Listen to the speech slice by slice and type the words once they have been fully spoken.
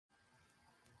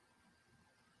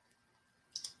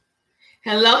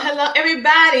Hello,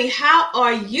 everybody. How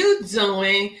are you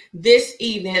doing this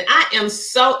evening? I am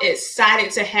so excited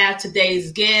to have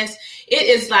today's guest. It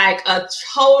is like a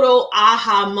total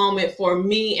aha moment for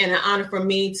me and an honor for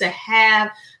me to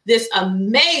have this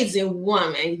amazing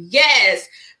woman. Yes,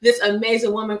 this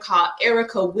amazing woman called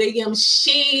Erica Williams.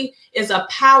 She is a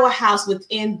powerhouse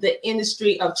within the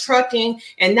industry of trucking.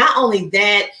 And not only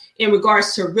that, in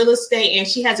regards to real estate, and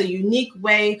she has a unique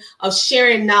way of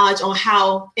sharing knowledge on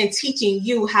how and teaching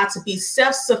you how to be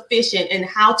self-sufficient and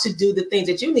how to do the things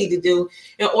that you need to do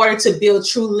in order to build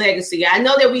true legacy. I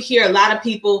know that we hear a lot of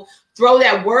people throw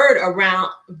that word around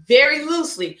very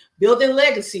loosely, building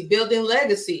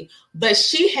legacy, but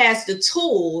she has the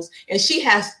tools and she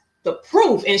has the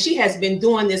proof, and she has been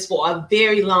doing this for a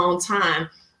very long time.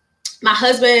 My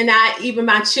husband and I, even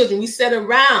my children, we sat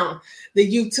around the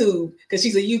YouTube, because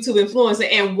she's a YouTube influencer,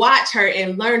 and watch her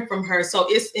and learn from her. So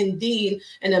it's indeed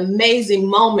an amazing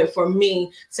moment for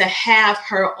me to have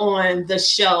her on the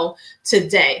show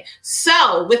today.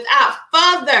 So without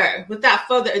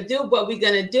further ado, what we're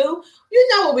going to do, you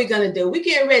know what we're going to do. We're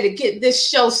getting ready to get this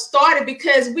show started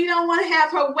because we don't want to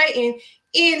have her waiting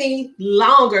any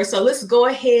longer. So let's go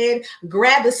ahead,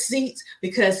 grab a seat,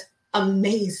 because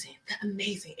the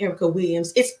amazing Erica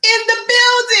Williams is in the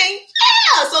building.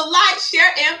 Yeah, so like,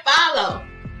 share, and follow.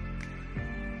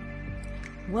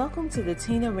 Welcome to the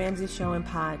Tina Ramsey Show and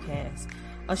Podcast,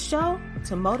 a show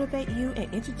to motivate you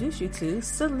and introduce you to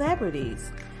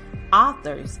celebrities,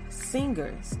 authors,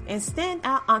 singers, and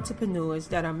standout entrepreneurs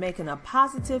that are making a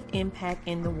positive impact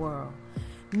in the world.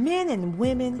 Men and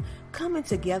women coming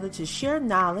together to share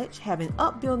knowledge, having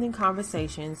upbuilding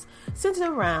conversations centered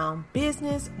around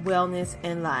business, wellness,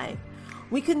 and life.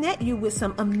 We connect you with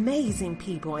some amazing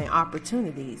people and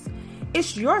opportunities.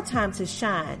 It's your time to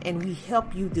shine, and we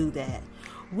help you do that.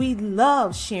 We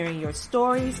love sharing your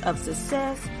stories of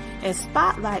success and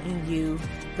spotlighting you,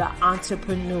 the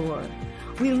entrepreneur.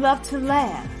 We love to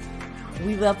laugh.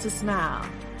 We love to smile.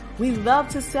 We love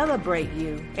to celebrate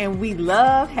you, and we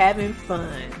love having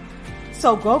fun.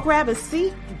 So go grab a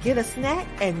seat, get a snack,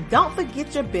 and don't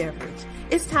forget your beverage.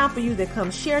 It's time for you to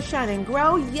come share, shine, and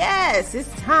grow. Yes,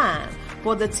 it's time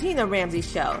for the Tina Ramsey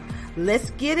Show. Let's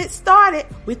get it started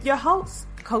with your host,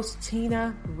 Coach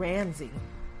Tina Ramsey.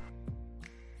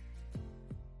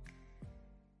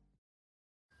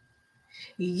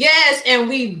 Yes, and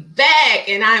we back,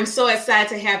 and I'm so excited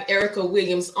to have Erica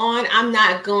Williams on. I'm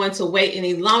not going to wait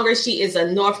any longer. She is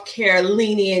a North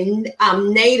Carolinian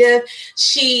native.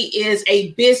 She is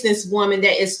a businesswoman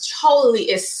that is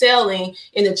totally excelling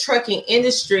in the trucking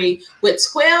industry with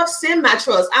 12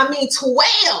 semi-trucks. I mean,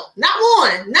 12, not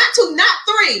one, not two, not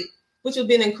three, which would have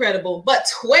been incredible, but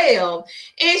 12.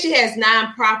 And she has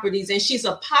 9 properties, and she's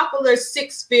a popular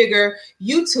 6-figure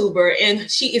YouTuber, and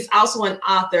she is also an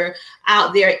author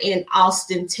out there in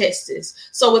Austin, Texas.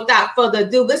 So without further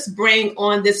ado, let's bring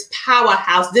on this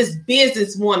powerhouse, this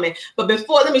businesswoman. But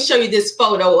before, let me show you this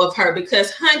photo of her,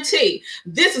 because hunty,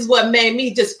 this is what made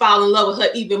me just fall in love with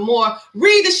her even more.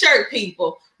 Read the shirt,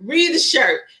 people. Read the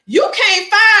shirt. You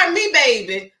can't fire me,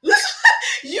 baby. You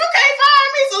can't fire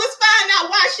me. So let's find out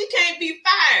why she can't be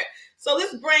fired. So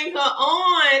let's bring her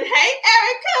on. Hey,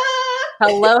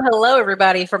 Erica. Hello,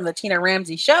 everybody from the Tina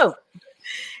Ramsey Show.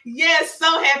 Yes,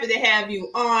 so happy to have you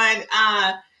on.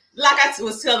 Like I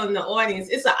was telling the audience,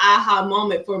 it's an aha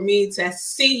moment for me to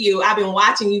see you. I've been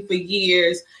watching you for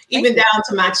years, even down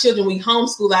to my children. We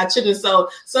homeschool our children. So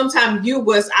sometimes you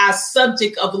was our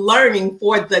subject of learning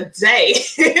for the day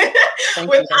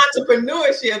with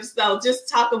entrepreneurship. So just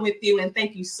talking with you, and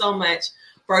thank you so much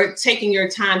for taking your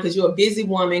time, because you're a busy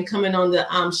woman coming on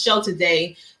the show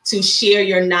today to share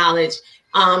your knowledge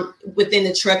within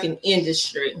the trucking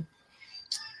industry.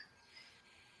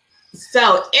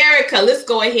 So, Erica, let's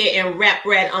go ahead and wrap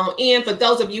right on in. For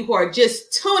those of you who are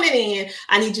just tuning in,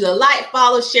 I need you to like,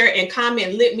 follow, share, and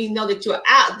comment. Let me know that you're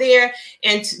out there.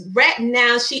 And right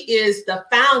now, she is the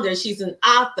founder. She's an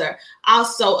author,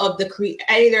 also of the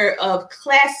creator of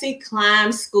Classy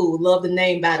Climb School. Love the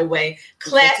name, by the way.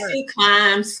 Classy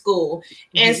Climb School.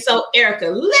 And so, Erica,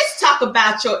 let's talk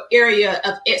about your area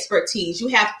of expertise. You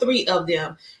have 3 of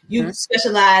them. You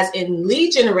specialize in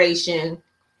lead generation,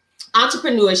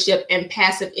 entrepreneurship, and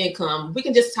passive income. We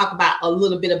can just talk about a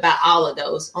little bit about all of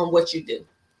those on what you do.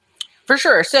 For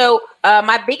sure. So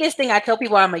my biggest thing, I tell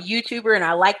people I'm a YouTuber, and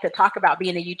I like to talk about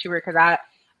being a YouTuber because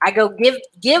I go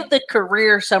give the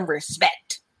career some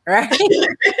respect, right?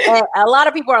 And a lot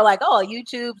of people are like, oh,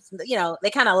 YouTube,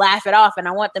 they kind of laugh it off, and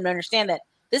I want them to understand that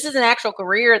this is an actual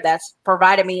career that's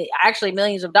provided me actually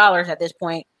millions of dollars at this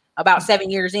point, about 7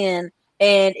 years in,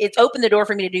 and it's opened the door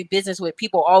for me to do business with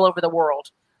people all over the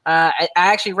world. I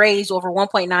actually raised over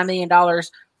 $1.9 million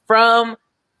from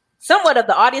somewhat of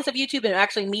the audience of YouTube and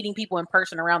actually meeting people in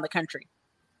person around the country.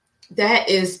 That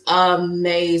is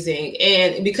amazing.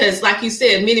 And because like you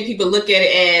said, many people look at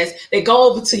it as they go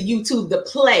over to YouTube to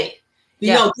play,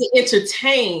 you know, get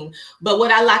entertained. But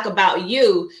what I like about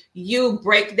you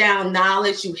break down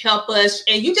knowledge, you help us,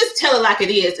 and you just tell it like it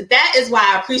is. That is why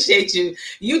I appreciate you.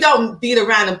 You don't beat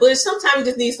around the bush. Sometimes you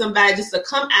just need somebody just to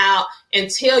come out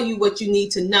and tell you what you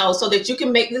need to know so that you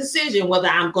can make the decision whether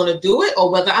I'm going to do it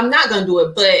or whether I'm not going to do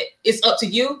it. But it's up to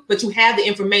you, but you have the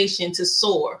information to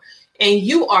soar. And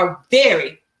you are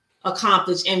very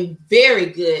accomplished and very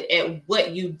good at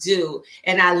what you do.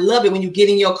 And I love it when you get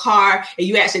in your car and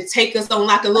you actually take us on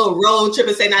like a little road trip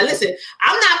and say, now listen,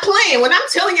 I'm not playing. When I'm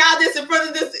telling y'all this in front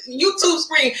of this YouTube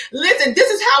screen, listen,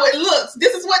 this is how it looks.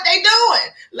 This is what they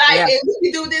doing. Like, and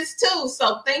we can do this too.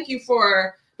 So thank you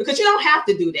because you don't have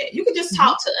to do that. You can just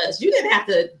talk to us. You didn't have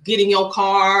to get in your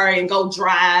car and go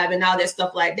drive and all that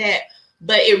stuff like that.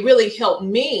 But it really helped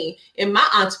me in my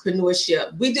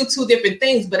entrepreneurship. We do two different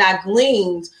things, but I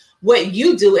gleaned what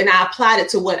you do and I applied it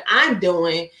to what I'm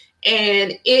doing.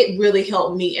 And it really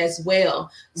helped me as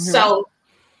well. So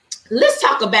let's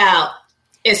talk about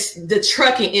the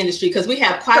trucking industry, because we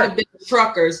have quite a bit of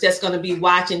truckers that's going to be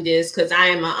watching this, because I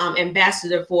am an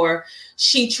ambassador for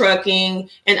She Trucking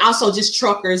and also just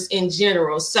truckers in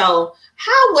general. So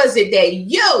how was it that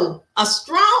you, a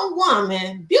strong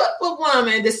woman, beautiful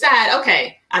woman, decide,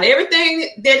 okay, out of everything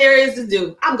that there is to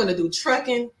do, I'm going to do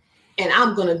trucking and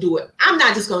I'm going to do it. I'm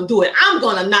not just going to do it. I'm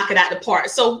going to knock it out the park.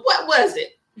 So what was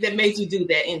it that made you do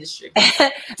that industry?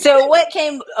 So what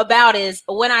came about is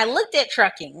when I looked at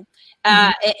trucking,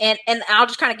 and I'll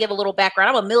just kind of give a little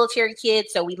background. I'm a military kid.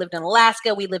 So we lived in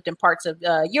Alaska. We lived in parts of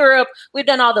Europe. We've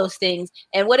done all those things.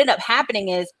 And what ended up happening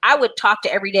is I would talk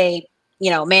to everyday,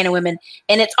 men and women.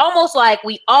 And it's almost like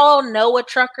we all know a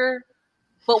trucker,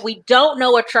 but we don't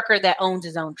know a trucker that owns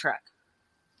his own truck.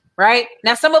 Right?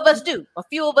 Now, some of us do. A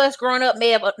few of us growing up may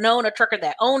have known a trucker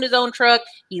that owned his own truck.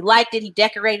 He liked it. He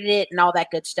decorated it and all that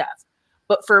good stuff.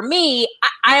 But for me,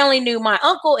 I only knew my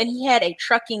uncle, and he had a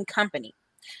trucking company.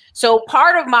 So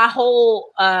part of my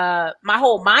whole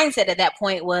mindset at that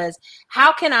point was,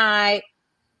 how can I,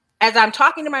 as I'm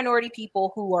talking to minority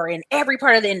people who are in every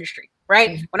part of the industry,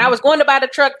 right? When I was going to buy the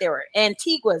truck, there were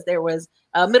Antiguas, there was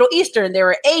Middle Eastern, there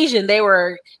were Asian, there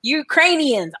were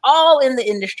Ukrainians, all in the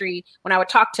industry. When I would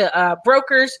talk to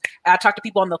brokers, I talked to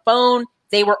people on the phone,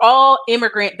 they were all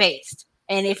immigrant based.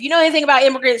 And if you know anything about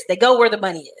immigrants, they go where the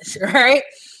money is, right?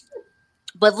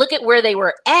 But look at where they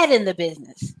were at in the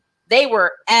business. They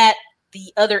were at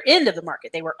the other end of the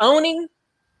market. They were owning,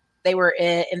 they were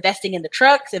investing in the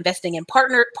trucks, investing in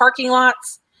partner parking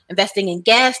lots, investing in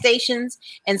gas stations,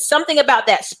 and something about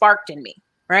that sparked in me,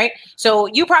 right? So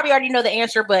you probably already know the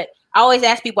answer, but I always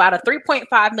ask people, out of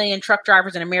 3.5 million truck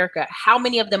drivers in America, how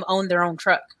many of them own their own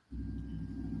truck?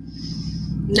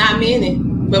 Not many,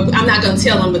 but I'm not going to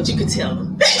tell them, but you can tell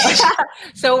them.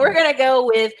 So we're going to go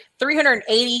with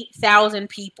 380,000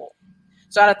 people.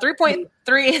 So out of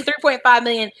 3.5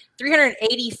 million,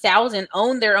 380,000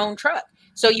 own their own truck.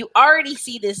 So you already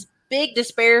see this big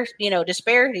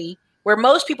disparity where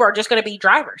most people are just going to be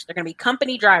drivers. They're going to be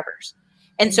company drivers.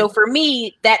 And so for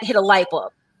me, that hit a light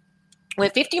bulb. When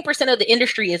 15% of the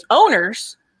industry is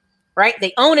owners, right?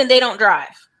 They own and they don't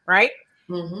drive, right?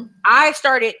 Mm-hmm. I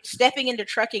started stepping into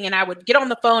trucking, and I would get on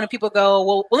the phone and people go,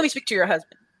 well, let me speak to your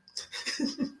husband.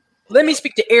 Let me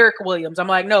speak to Erica Williams. I'm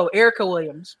like, no, Erica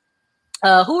Williams.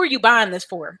 Who are you buying this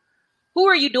for? Who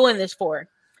are you doing this for?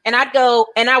 And I'd go,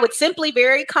 and I would simply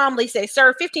very calmly say,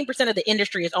 sir, 15% of the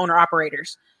industry is owner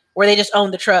operators, where they just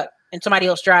own the truck and somebody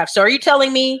else drives. So are you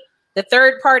telling me the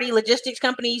third party logistics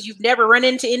companies, you've never run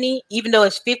into any, even though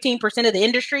it's 15% of the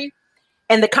industry?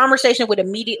 And the conversation would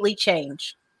immediately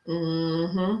change.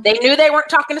 Mm-hmm. They knew they weren't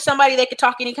talking to somebody they could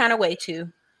talk any kind of way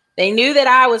to. They knew that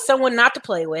I was someone not to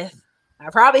play with. I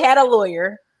probably had a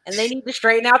lawyer, and they need to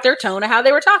straighten out their tone of how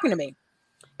they were talking to me.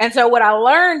 And so what I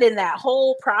learned in that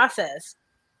whole process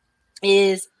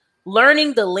is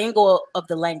learning the lingo of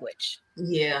the language.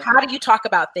 Yeah. How do you talk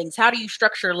about things? How do you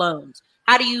structure loans?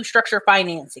 How do you structure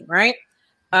financing, right?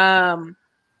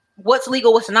 What's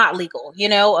legal, what's not legal?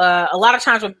 A lot of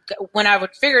times when I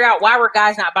would figure out why were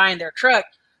guys not buying their truck,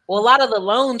 well, a lot of the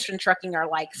loans from trucking are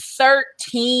like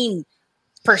 13%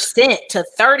 to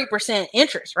 30%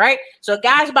 interest, right? So a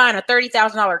guy's buying a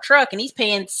 $30,000 truck and he's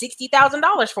paying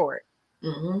 $60,000 for it.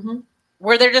 Mm-hmm.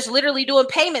 Where they're just literally doing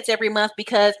payments every month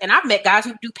and I've met guys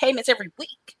who do payments every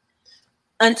week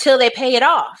until they pay it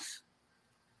off,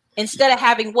 instead of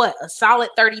having a solid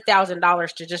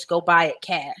 $30,000 to just go buy it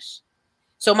cash.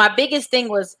 So my biggest thing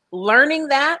was learning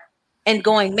that and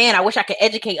going, man, I wish I could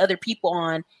educate other people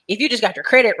on, if you just got your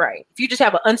credit right, if you just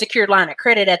have an unsecured line of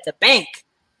credit at the bank,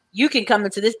 you can come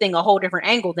into this thing a whole different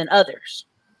angle than others.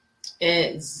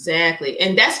 Exactly.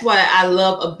 And that's what I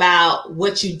love about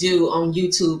what you do on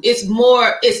YouTube. It's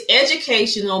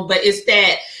educational, but it's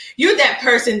that you're that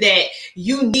person that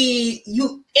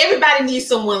everybody needs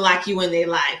someone like you in their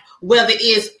life, whether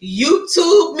it's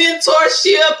YouTube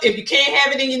mentorship, if you can't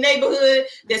have it in your neighborhood,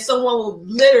 that someone will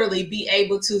literally be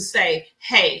able to say,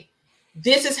 hey,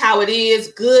 this is how it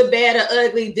is, good, bad, or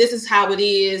ugly. This is how it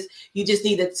is. You just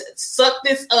need to suck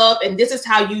this up, and this is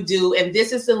how you do, and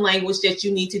this is the language that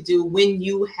you need to do when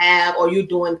you have or you're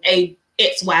doing a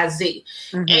XYZ.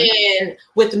 Mm-hmm. And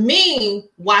with me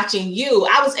watching you,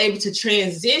 I was able to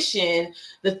transition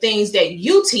the things that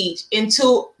you teach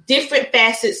into different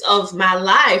facets of my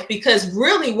life, because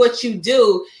really what you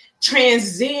do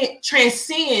transcends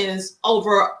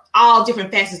over all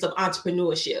different facets of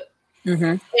entrepreneurship.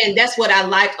 Mm-hmm. And that's what I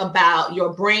like about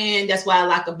your brand. That's what I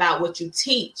like about what you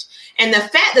teach. And the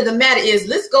fact of the matter is,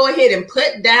 let's go ahead and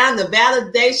put down the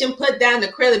validation, put down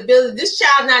the credibility. This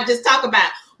child not just talk about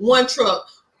one truck,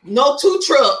 no 2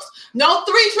 trucks, no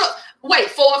 3 trucks. Wait,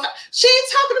 4 or 5. She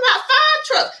ain't talking about 5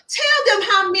 trucks. Tell them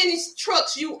how many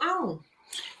trucks you own.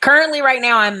 Currently, right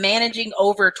now, I'm managing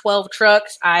over 12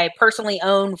 trucks. I personally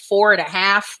own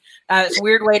 4.5. It's a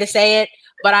weird way to say it,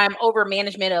 but I'm over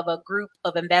management of a group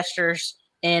of investors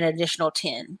and an additional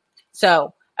 10.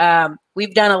 So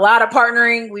we've done a lot of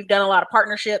partnering. We've done a lot of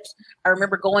partnerships. I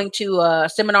remember going to a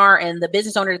seminar and the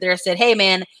business owner there said, hey,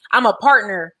 man, I'm a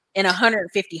partner in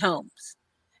 150 homes.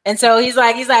 And so he's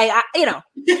like,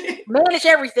 manage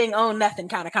everything, own nothing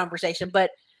kind of conversation.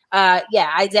 But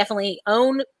I definitely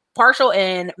own partial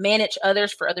and manage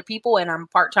others for other people. And I'm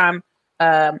part-time,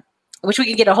 which we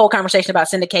can get a whole conversation about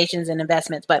syndications and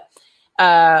investments. But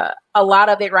a lot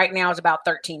of it right now is about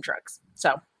 13 trucks.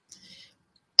 So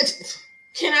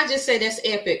can I just say that's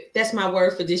epic? That's my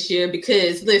word for this year,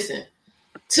 because listen,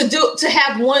 to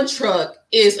have 1 truck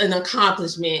is an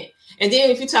accomplishment. And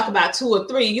then if you talk about 2 or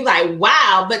 3, you're like,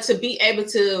 wow, but to be able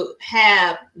to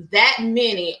have that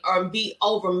many or be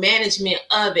over management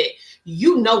of it,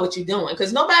 you know what you're doing,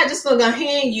 because nobody just gonna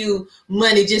hand you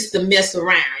money just to mess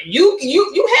around. You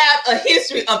have a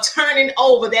history of turning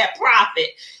over that profit.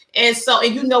 And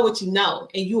you know what you know,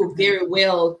 and you are very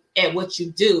well at what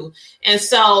you do. And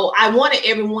so I wanted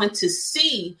everyone to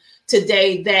see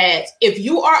today that if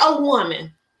you are a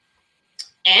woman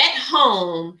at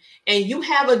home and you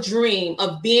have a dream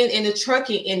of being in the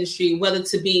trucking industry, whether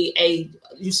to be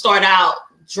you start out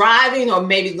driving, or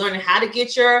maybe learning how to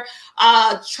get your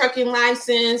trucking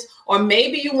license, or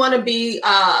maybe you want to be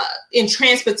in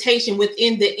transportation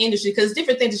within the industry, because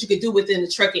different things that you could do within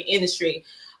the trucking industry.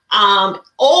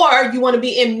 Or you want to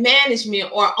be in management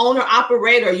or owner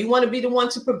operator. You want to be the one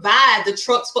to provide the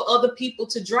trucks for other people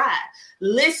to drive.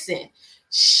 Listen,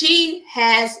 she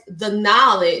has the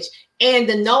knowledge and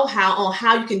the know-how on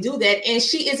how you can do that. And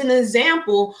she is an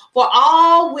example for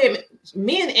all women,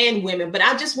 men and women. But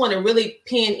I just want to really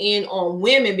pin in on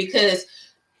women, because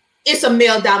it's a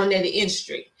male-dominated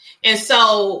industry. And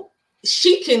so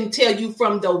she can tell you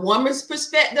from the woman's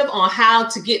perspective on how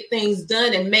to get things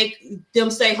done and make them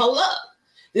say, hold up,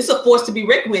 this is a force to be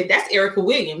reckoned with. That's Erica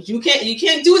Williams. You can't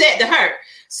do that to her.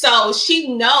 So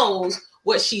she knows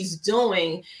what she's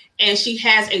doing, and she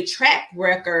has a track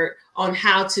record on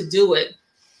how to do it.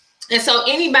 And so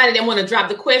anybody that want to drop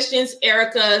the questions,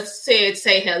 Erica said,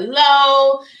 say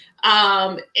hello.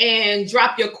 And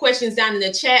drop your questions down in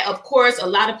the chat. Of course, a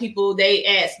lot of people, they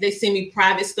send me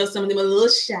private stuff. Some of them are a little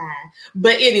shy,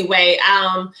 but anyway,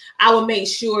 I will make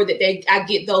sure that I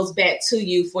get those back to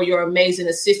you for your amazing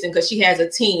assistant, because she has a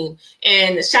team.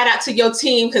 And shout out to your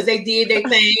team, because they did their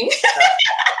thing.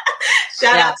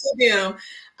 Shout out to them.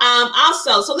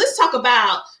 Also, so let's talk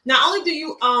about, not only do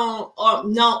you own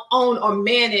or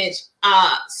manage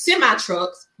semi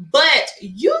trucks, but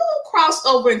you crossed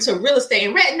over into real estate,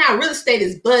 and right now real estate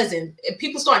is buzzing and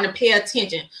people starting to pay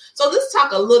attention. So let's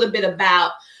talk a little bit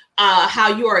about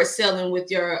how you are excelling with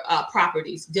your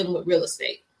properties, dealing with real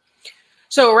estate.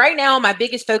 So right now, my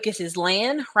biggest focus is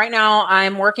land. Right now,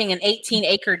 I'm working an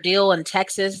 18-acre deal in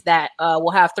Texas that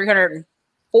will have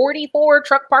 344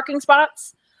 truck parking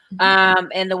spots.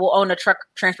 And then we'll own a truck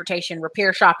transportation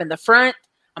repair shop in the front.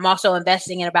 I'm also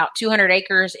investing in about 200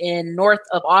 acres in north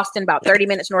of Austin, about 30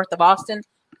 minutes north of Austin,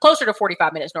 closer to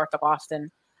 45 minutes north of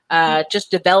Austin.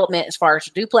 Just development as far as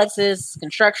duplexes,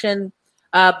 construction.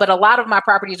 But a lot of my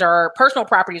personal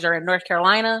properties are in North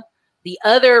Carolina. The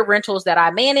other rentals that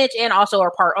I manage and also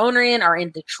are part owner in are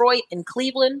in Detroit and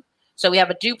Cleveland. So we have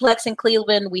a duplex in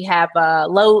Cleveland. We have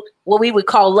what we would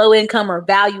call low income or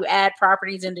value add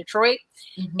properties in Detroit.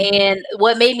 Mm-hmm. And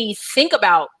what made me think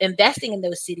about investing in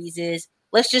those cities is,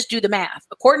 let's just do the math.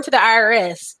 According to the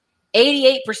IRS,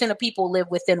 88% of people live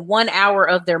within 1 hour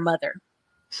of their mother.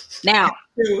 Now,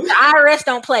 the IRS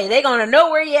don't play. They're going to know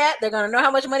where you're at. They're going to know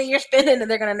how much money you're spending, and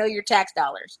they're going to know your tax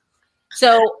dollars.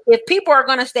 So if people are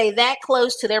going to stay that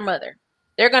close to their mother,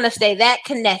 they're going to stay that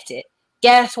connected.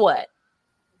 Guess what?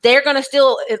 They're going to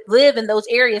still live in those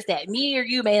areas that me or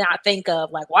you may not think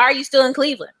of. Like, why are you still in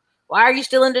Cleveland? Why are you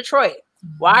still in Detroit?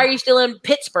 Why are you still in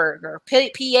Pittsburgh or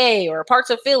PA or parts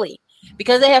of Philly?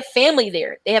 Because they have family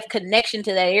there. They have connection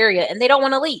to that area, and they don't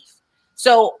want to leave.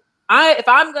 So if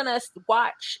I'm going to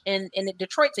watch, and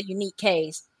Detroit's a unique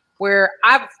case where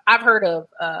I've heard of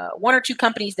one or two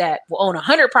companies that will own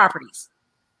 100 properties.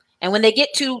 And when they get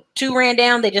two ran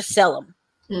down, they just sell them.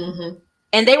 Mm-hmm.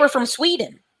 And they were from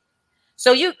Sweden.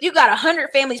 So you got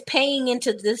 100 families paying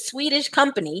into the Swedish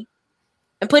company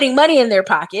and putting money in their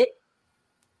pocket.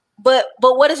 But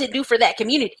what does it do for that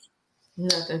community?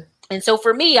 Nothing. And so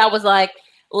for me, I was like,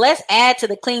 let's add to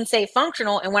the clean, safe,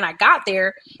 functional. And when I got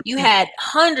there, you had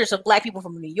hundreds of Black people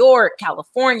from New York,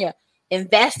 California,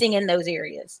 investing in those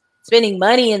areas, spending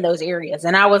money in those areas.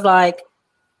 And I was like,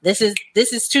 this is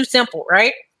too simple,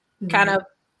 right? Mm-hmm. Kind of,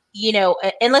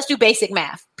 and let's do basic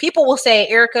math. People will say,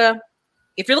 Erica,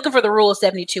 if you're looking for the rule of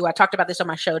 72, I talked about this on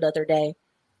my show the other day.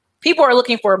 People are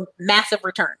looking for massive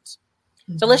returns.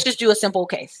 Mm-hmm. So let's just do a simple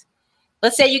case.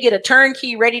 Let's say you get a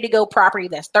turnkey, ready to go property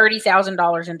that's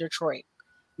 $30,000 in Detroit.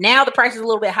 Now the price is a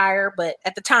little bit higher, but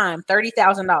at the time,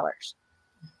 $30,000.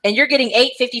 And you're getting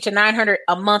 $850 to $900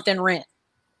 a month in rent.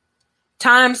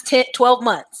 Times 12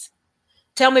 months.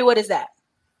 Tell me, what is that?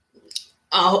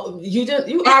 Oh, you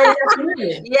already have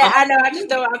committed. Yeah, I know. I'm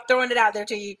throwing it out there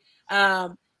to you.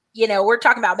 We're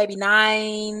talking about maybe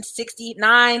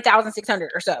 $9,600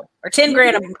 or so, or 10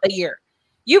 grand a year.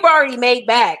 You've already made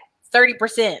back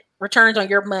 30% returns on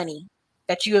your money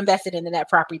that you invested into that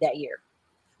property that year.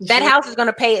 That house is going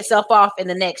to pay itself off in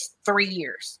the next 3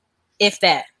 years, if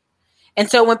that. And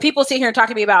so when people sit here and talk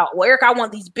to me about, well, Eric, I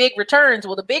want these big returns.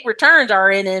 Well, the big returns are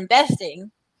in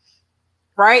investing,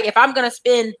 right? If I'm going to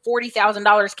spend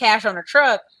 $40,000 cash on a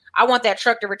truck, I want that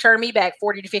truck to return me back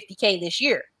 40 to 50K this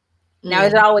year. Now,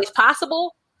 is it always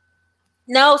possible?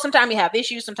 No, sometimes you have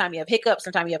issues. Sometimes you have hiccups.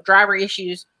 Sometimes you have driver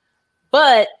issues.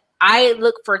 But I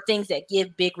look for things that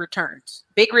give big returns.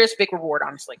 Big risk, big reward,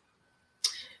 honestly.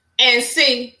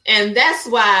 And that's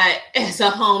why, as a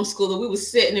homeschooler, we were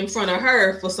sitting in front of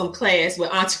her for some class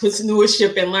with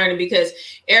entrepreneurship and learning, because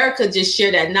Erica just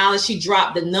shared that knowledge. She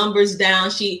dropped the numbers down.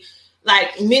 She,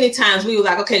 like, many times we were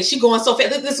like, okay, she's going so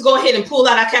fast. Let's go ahead and pull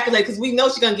out our calculator because we know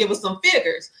she's going to give us some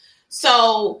figures.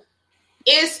 So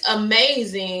it's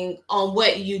amazing on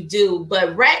what you do.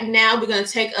 But right now, we're going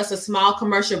to take us a small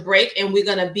commercial break, and we're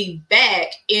going to be back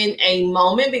in a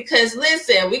moment because,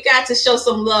 listen, we got to show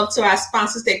some love to our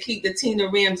sponsors that keep the Tina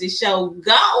Ramsey Show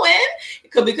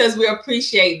going, because we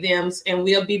appreciate them. And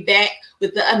we'll be back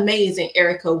with the amazing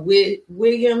Erica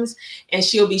Williams, and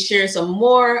she'll be sharing some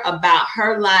more about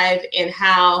her life and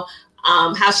how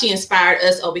she inspired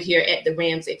us over here at the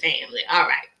Ramsey family. All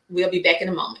right, we'll be back in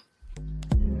a moment.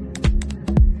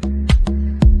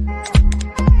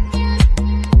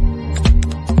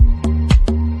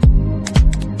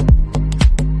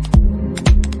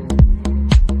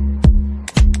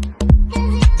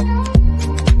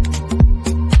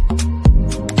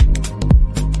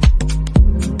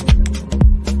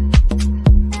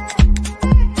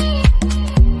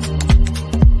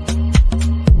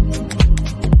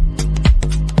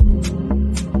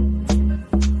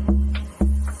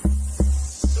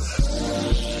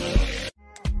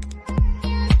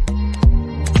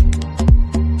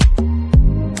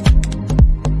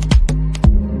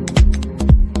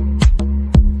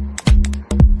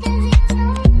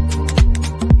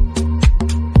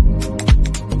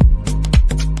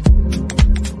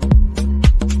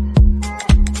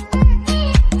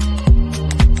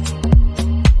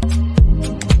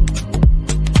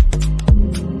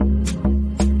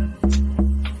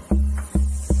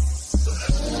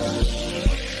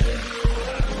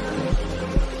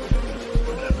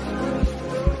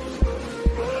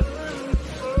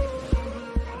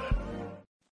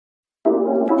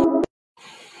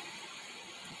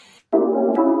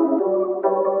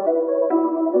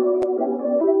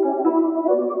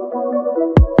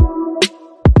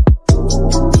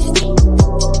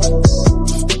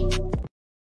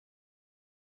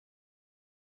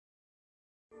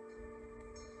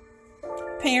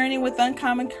 Parenting with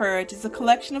Uncommon Courage is a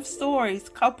collection of stories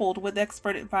coupled with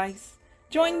expert advice.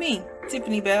 Join me,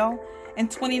 Tiffany Bell, and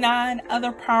 29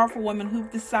 other powerful women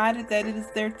who've decided that it is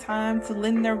their time to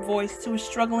lend their voice to a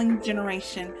struggling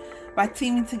generation by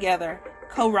teaming together,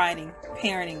 co-writing,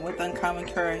 parenting with uncommon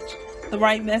courage. The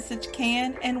right message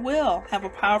can and will have a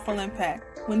powerful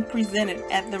impact when presented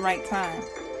at the right time.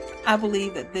 I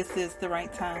believe that this is the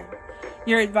right time.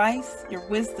 Your advice, your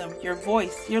wisdom, your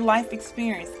voice, your life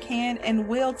experience can and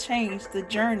will change the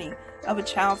journey of a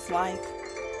child's life.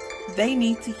 They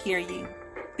need to hear you.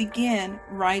 Begin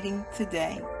writing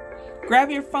today. Grab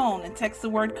your phone and text the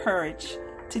word courage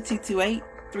to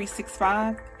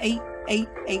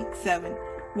 228-365-8887.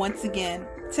 Once again,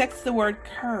 text the word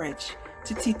courage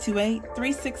to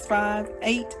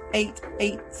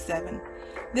 228-365-8887.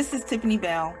 This is Tiffany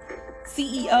Bell,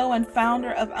 CEO and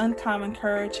founder of Uncommon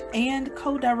Courage and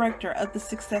co-director of the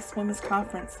Success Women's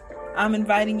Conference. I'm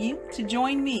inviting you to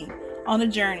join me on a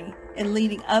journey in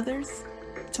leading others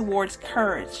towards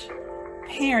courage,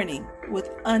 parenting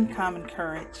with uncommon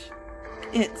courage.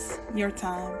 It's your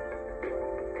time.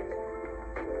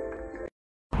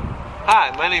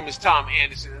 Hi, my name is Tom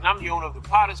Anderson, and I'm the owner of the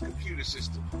Potters Computer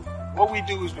System. What we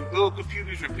do is we build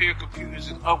computers, repair computers,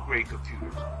 and upgrade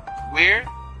computers. Where?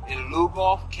 In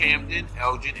Lugoff, Camden,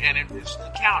 Elgin, and in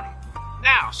Richland County.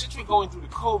 Now, since we're going through the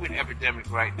COVID epidemic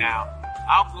right now,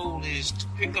 our goal is to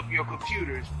pick up your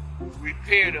computers,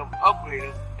 repair them, upgrade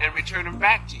them, and return them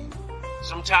back to you.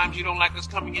 Sometimes you don't like us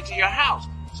coming into your house,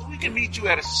 so we can meet you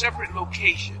at a separate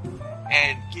location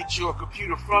and get your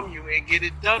computer from you and get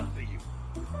it done for you.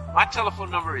 My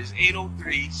telephone number is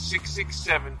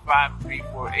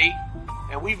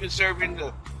 803-667-5348, and we've been serving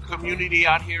the community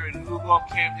out here in Lugoff,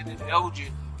 Camden, and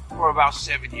Elgin for about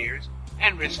 7 years,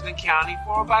 and Richland County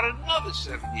for about another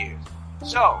 7 years.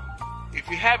 So, if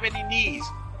you have any needs,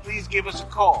 please give us a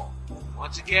call.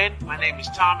 Once again, my name is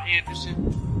Tom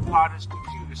Anderson, Potters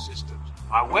Computer Systems.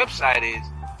 My website is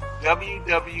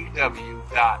www.potters,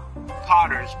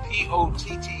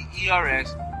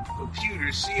 P-O-T-T-E-R-S,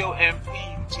 computers,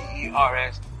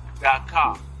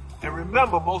 computers.com. And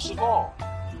remember, most of all,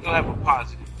 you'll have a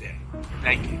positive day.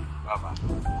 Thank you. Bye-bye.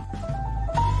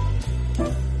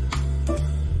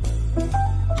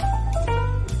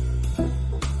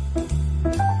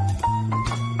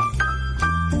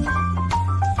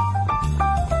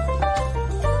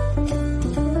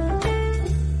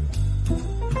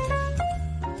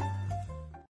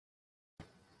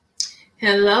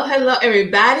 Hello,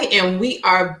 everybody, and we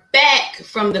are back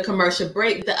from the commercial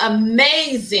break. The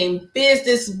amazing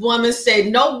businesswoman said,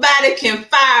 "Nobody can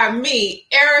fire me,"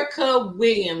 Erica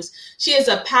Williams. She is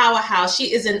a powerhouse.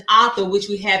 She is an author, which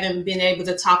we haven't been able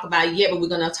to talk about yet, but we're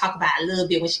going to talk about it a little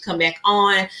bit when she come back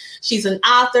on. She's an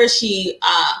author. She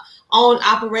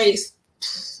operates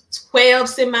 12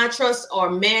 semi-trusts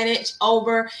or manage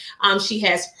over. She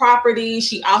has property.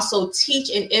 She also teach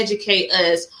and educate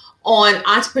us on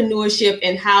entrepreneurship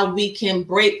and how we can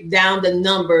break down the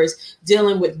numbers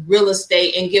dealing with real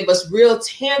estate and give us real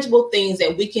tangible things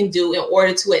that we can do in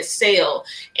order to excel.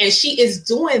 And she is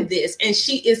doing this, and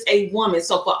she is a woman.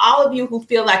 So for all of you who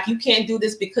feel like you can't do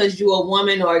this because you're a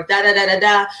woman or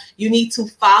you need to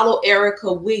follow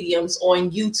Erica Williams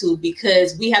on YouTube,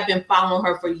 because we have been following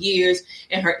her for years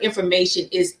and her information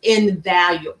is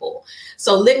invaluable.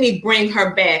 So let me bring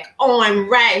her back on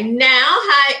right now.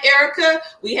 Hi, Erica.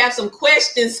 We have some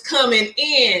questions coming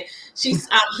in. She's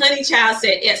Honey Child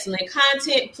said, excellent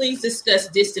content. Please discuss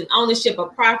distant ownership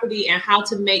of property and how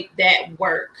to make that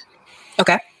work.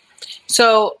 Okay.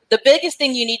 So the biggest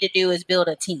thing you need to do is build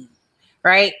a team,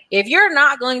 right? If you're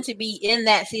not going to be in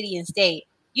that city and state,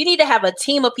 you need to have a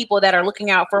team of people that are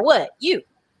looking out for what? You.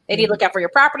 They need to look out for your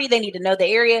property. They need to know the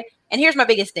area. And here's my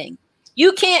biggest thing.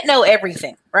 You can't know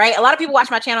everything, right? A lot of people watch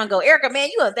my channel and go, Erica, man,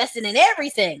 you invested in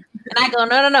everything. And I go,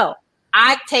 no.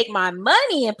 I take my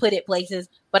money and put it places,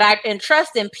 but I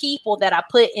entrust in people that I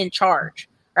put in charge,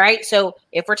 right? So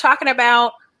if we're talking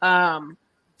about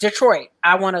Detroit,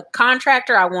 I want a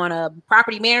contractor, I want a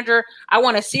property manager, I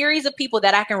want a series of people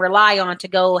that I can rely on to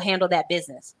go handle that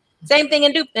business. Same thing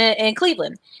in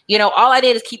Cleveland. You know, all I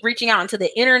did is keep reaching out into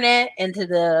the internet, into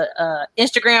the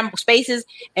Instagram spaces,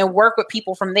 and work with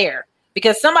people from there.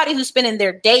 Because somebody who's spending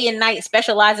their day and night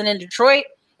specializing in Detroit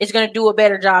is going to do a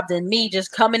better job than me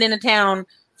just coming into town,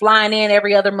 flying in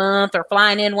every other month or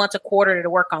flying in once a quarter to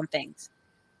work on things.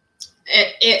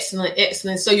 Excellent.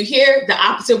 So you hear the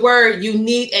opposite word. You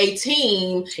need a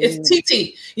team. It's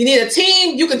TT. You need a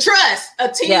team you can trust,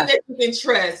 that you can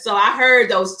trust. So I heard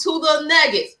those two little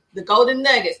nuggets, the golden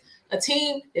nuggets, a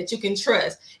team that you can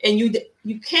trust. And you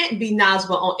can't be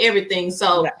knowledgeable on everything.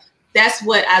 So that's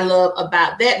what I love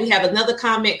about that. We have another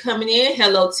comment coming in.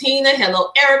 Hello, Tina.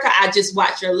 Hello, Erica. I just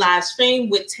watched your live stream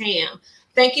with Tam.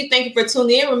 Thank you for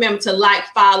tuning in. Remember to like,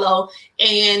 follow,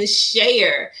 and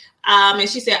share. And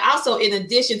she said, also, in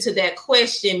addition to that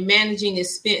question, managing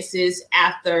expenses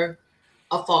after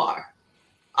afar.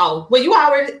 Oh, well, you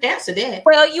already answered that.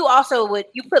 Well, you also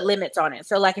you put limits on it.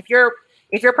 So like if your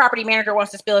property manager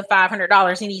wants to spend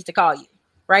 $500, he needs to call you,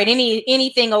 right?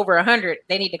 Anything over 100,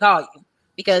 they need to call you,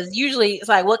 because usually it's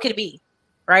like, what could it be,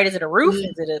 right? Is it a roof?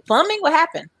 Is it a plumbing? What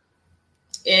happened?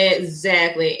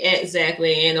 Exactly.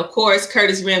 And of course,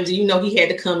 Curtis Ramsey, he had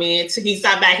to come in. He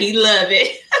stopped by. He loved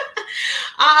it.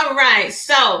 All right.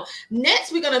 So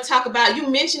next we're going to talk about, you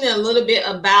mentioned a little bit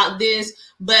about this,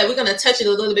 but we're going to touch it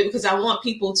a little bit because I want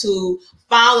people to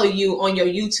follow you on your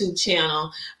YouTube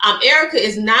channel. Erica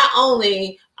is not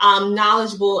only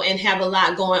knowledgeable and have a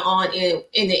lot going on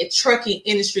in the trucking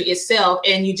industry itself,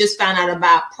 and you just found out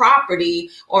about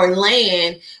property or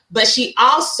land, but she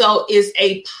also is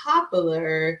a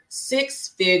popular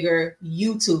 6-figure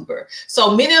YouTuber.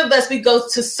 So many of us, we go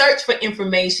to search for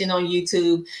information on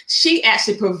YouTube. She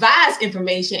actually provides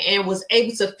information and was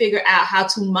able to figure out how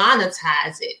to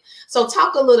monetize it. So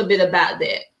talk a little bit about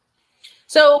that.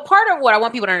 So part of what I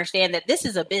want people to understand, that this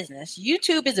is a business.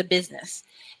 YouTube is a business.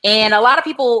 And a lot of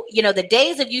people, the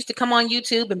days of used to come on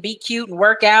YouTube and be cute and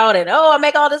work out and, I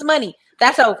make all this money.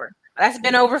 That's over. That's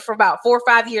been over for about 4 or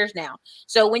 5 years now.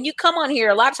 So when you come on here,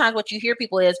 a lot of times what you hear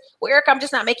people is, well, Eric, I'm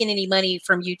just not making any money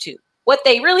from YouTube. What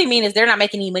they really mean is they're not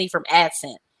making any money from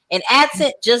AdSense. And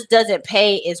AdSense just doesn't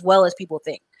pay as well as people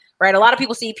think, right? A lot of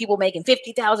people see people making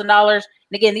 $50,000. And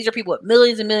again, these are people with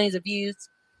millions and millions of views.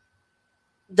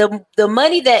 The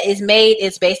money that is made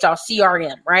is based off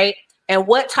CRM, right? And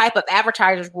what type of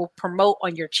advertisers will promote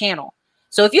on your channel.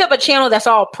 So if you have a channel that's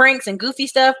all pranks and goofy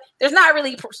stuff, there's not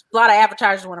really a lot of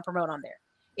advertisers want to promote on there.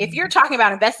 If you're talking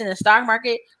about investing in the stock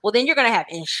market, well, then you're going to have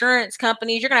insurance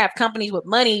companies. You're going to have companies with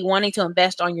money wanting to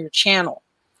invest on your channel.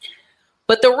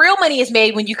 But the real money is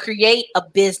made when you create a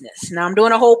business. Now I'm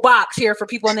doing a whole box here for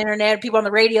people on the internet. People on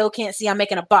the radio can't see I'm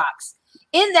making a box.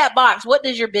 In that box, what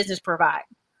does your business provide?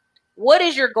 What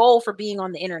is your goal for being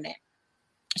on the internet?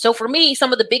 So for me,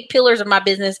 some of the big pillars of my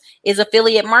business is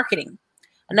affiliate marketing.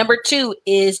 Number 2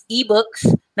 is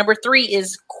ebooks. Number 3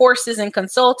 is courses and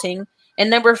consulting. And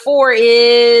number 4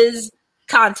 is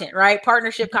content, right?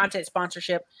 Partnership, content,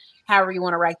 sponsorship, however you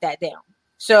want to write that down.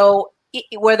 So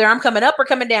whether I'm coming up or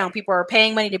coming down, people are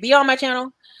paying money to be on my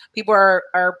channel. People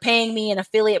are paying me in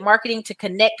affiliate marketing to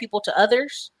connect people to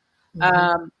others.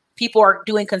 Mm-hmm. People are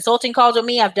doing consulting calls with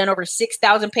me. I've done over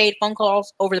 6,000 paid phone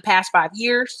calls over the past 5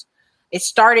 years. It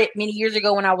started many years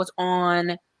ago when I was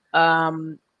on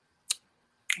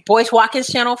Boyce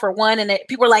Watkins' channel for one, and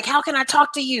people were like, how can I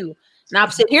talk to you? And I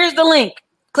said, here's the link.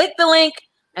 Click the link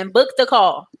and book the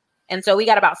call. And so we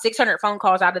got about 600 phone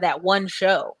calls out of that one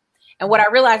show. And what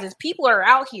I realized is people are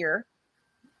out here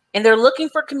and they're looking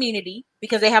for community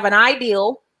because they have an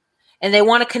ideal and they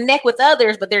want to connect with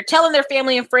others, but they're telling their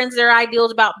family and friends their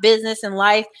ideals about business and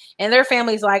life. And their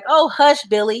family's like, oh, hush,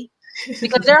 Billy,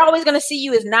 because they're always going to see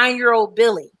you as 9-year-old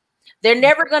Billy. They're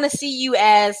never going to see you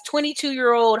as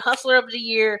 22-year-old hustler of the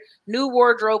year, new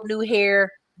wardrobe, new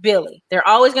hair, Billy. They're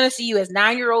always going to see you as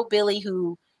 9-year-old Billy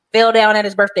who fell down at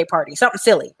his birthday party, something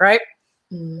silly, right?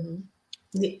 Mm-hmm.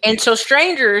 Yeah. And so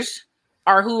strangers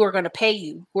are who are going to pay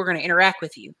you, who are going to interact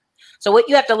with you. So what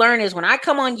you have to learn is when I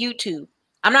come on YouTube,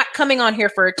 I'm not coming on here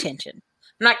for attention.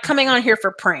 I'm not coming on here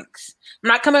for pranks. I'm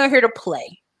not coming on here to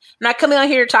play. I'm not coming on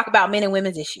here to talk about men and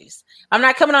women's issues. I'm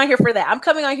not coming on here for that. I'm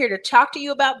coming on here to talk to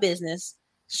you about business,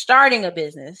 starting a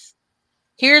business.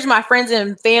 Here's my friends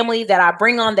and family that I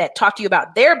bring on that talk to you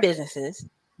about their businesses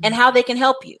and how they can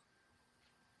help you.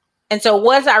 And so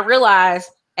once I realized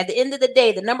at the end of the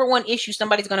day, the number one issue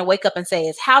somebody's going to wake up and say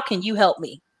is, how can you help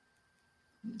me?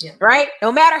 Yeah. Right?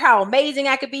 No matter how amazing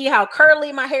I could be, how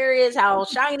curly my hair is, how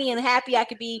shiny and happy I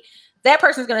could be, that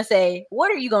person's going to say,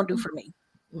 what are you going to do for me?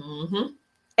 Mm-hmm.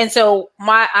 And so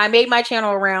I made my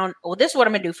channel around, well, this is what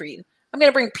I'm going to do for you. I'm going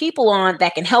to bring people on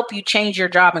that can help you change your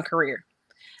job and career.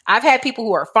 I've had people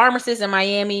who are pharmacists in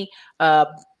Miami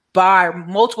buy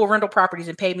multiple rental properties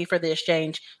and pay me for the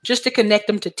exchange just to connect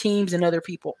them to teams and other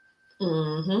people.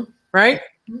 Mm-hmm. Right?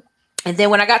 And then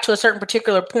when I got to a certain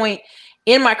particular point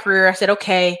in my career, I said,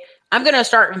 okay, I'm going to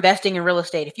start investing in real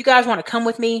estate. If you guys want to come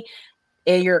with me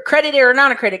and you're accredited or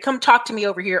non-accredited, come talk to me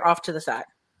over here off to the side.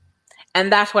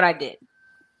 And that's what I did.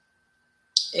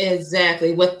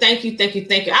 Exactly. Well, thank you.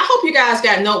 I hope you guys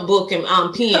got notebook and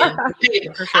pen.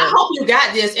 Sure. I hope you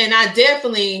got this. And I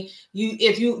definitely,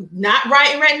 if you not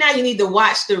writing right now, you need to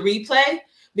watch the replay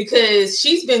because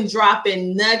she's been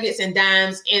dropping nuggets and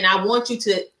dimes. And I want you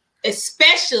to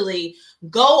especially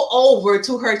go over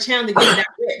to her channel to get that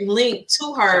direct link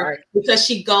to her because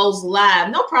she goes live.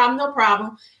 No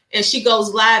problem. And she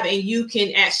goes live, and you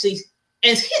can actually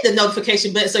hit the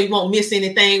notification button so you won't miss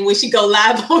anything when she go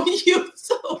live on YouTube.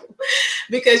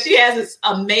 Because she has this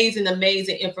amazing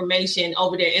information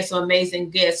over there and some amazing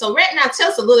guests. So right now,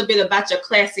 tell us a little bit about your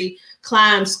Classy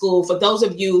Climb School for those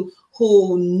of you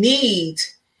who need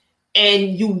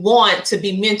and you want to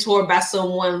be mentored by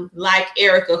someone like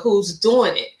Erica who's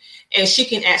doing it, and she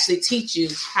can actually teach you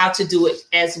how to do it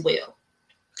as well.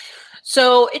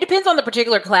 So it depends on the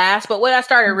particular class, but what I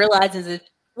started realizing is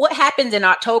what happens in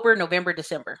October, November,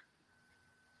 December.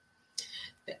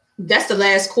 That's the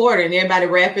last quarter, and everybody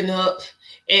wrapping up,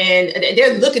 and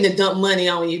they're looking to dump money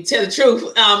on you. Tell the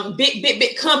truth,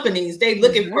 big companies, they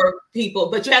looking for people,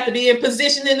 but you have to be in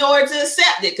position in order to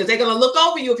accept it because they're going to look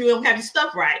over you if you don't have your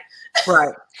stuff right.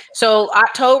 Right. So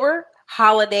October,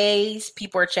 holidays,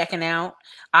 people are checking out.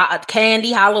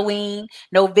 Candy, Halloween.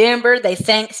 November, they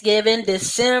Thanksgiving.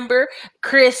 December,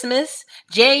 Christmas.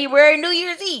 January, New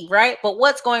Year's Eve, right? But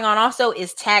what's going on also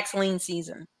is tax lien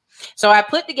season. So I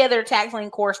put together a tax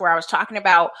lien course where I was talking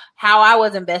about how I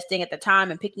was investing at the time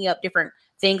and picking up different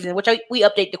things, in which we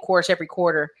update the course every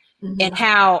quarter, and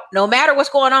how no matter what's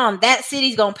going on, that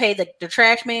city's going to pay the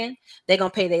trash man. They're going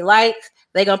to pay their lights.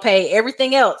 They're going to pay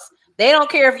everything else. They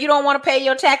don't care if you don't want to pay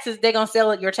your taxes. They're going to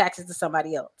sell your taxes to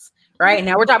somebody else. Right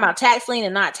now, we're talking about tax lien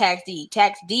and not tax deed.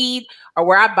 Tax deed are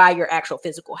where I buy your actual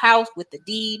physical house with the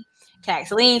deed.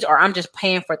 Tax liens, or I'm just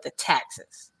paying for the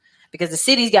taxes because the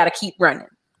city's got to keep running.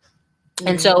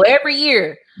 And so every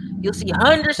year you'll see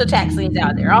hundreds of tax liens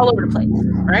out there all over the place,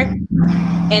 right?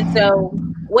 And so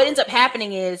what ends up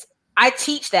happening is I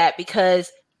teach that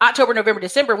because October, November,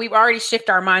 December, we've already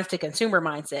shifted our minds to consumer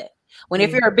mindset. When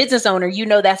if you're a business owner, you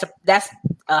know that's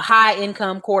a high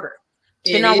income quarter.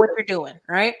 Depending on what you're doing,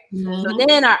 right? So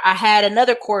then I had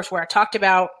another course where I talked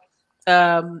about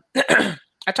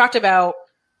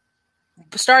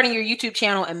starting your YouTube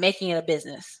channel and making it a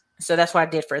business. So that's what I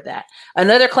did for that.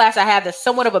 Another class I have that's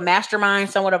somewhat of a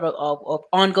mastermind, somewhat of a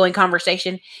ongoing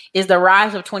conversation is the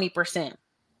rise of 20%.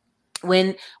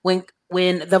 When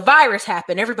the virus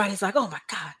happened, everybody's like, oh my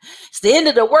God, it's the end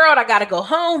of the world. I got to go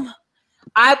home.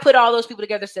 I put all those people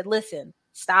together, said, listen,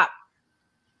 stop.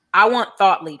 I want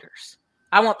thought leaders.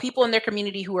 I want people in their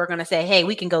community who are going to say, hey,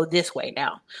 we can go this way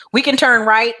now. We can turn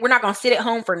right. We're not going to sit at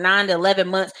home for 9 to 11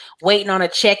 months waiting on a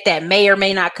check that may or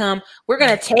may not come. We're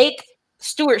going to take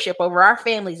stewardship over our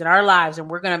families and our lives, and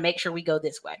we're going to make sure we go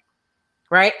this way.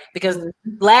 Right? Because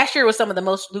last year was some of the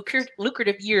most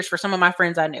lucrative years for some of my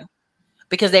friends I knew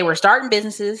because they were starting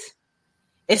businesses,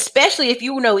 especially if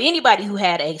you know anybody who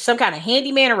had some kind of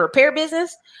handyman or repair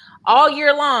business. All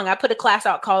year long, I put a class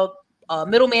out called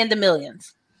Middleman to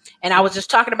Millions. And I was just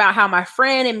talking about how my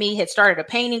friend and me had started a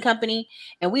painting company,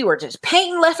 and we were just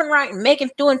painting left and right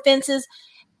and doing fences.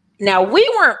 Now, we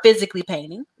weren't physically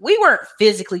painting. We weren't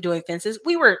physically doing fences.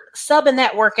 We were subbing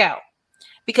that work out.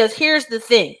 Because here's the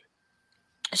thing.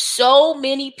 So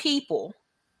many people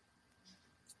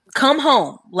come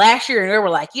home last year and they were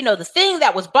like, the thing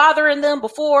that was bothering them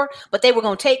before, but they were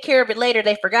going to take care of it later,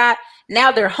 they forgot. Now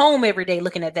they're home every day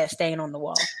looking at that stain on the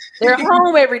wall. They're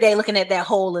home every day looking at that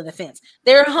hole in the fence.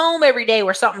 They're home every day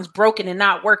where something's broken and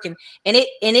not working. And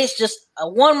it's just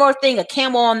one more thing, a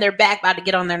camel on their back about to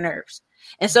get on their nerves.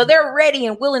 And so they're ready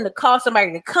and willing to call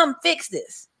somebody to come fix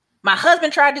this. My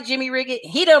husband tried to Jimmy rig it.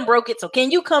 He done broke it. So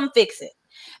can you come fix it?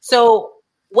 So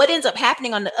what ends up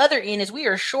happening on the other end is we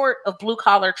are short of blue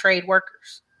collar trade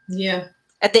workers. Yeah.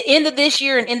 At the end of this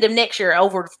year and end of next year,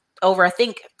 over I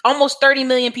think almost 30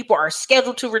 million people are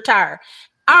scheduled to retire.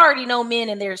 I already know men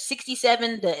and they're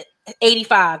 67 to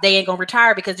 85. They ain't going to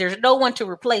retire because there's no one to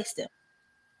replace them.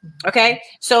 Okay.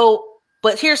 So,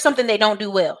 but here's something they don't do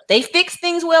well. They fix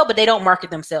things well, but they don't market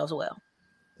themselves well.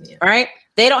 Yeah. All right.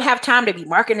 They don't have time to be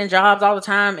marketing jobs all the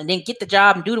time and then get the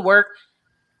job and do the work.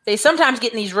 They sometimes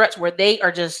get in these ruts where they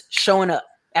are just showing up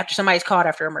after somebody's called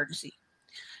after emergency.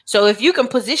 So if you can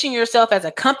position yourself as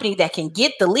a company that can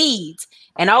get the leads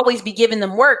and always be giving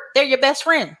them work, they're your best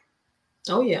friend.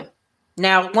 Oh, yeah.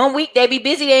 Now, 1 week they be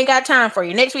busy. They ain't got time for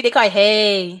you. Next week they call you,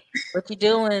 hey, what you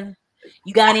doing?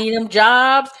 You got any of them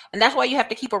jobs? And that's why you have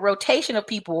to keep a rotation of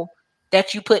people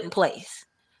that you put in place.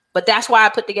 But that's why I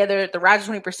put together the Rise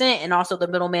of 20% and also the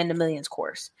Middleman to Millions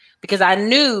course, because I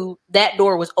knew that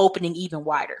door was opening even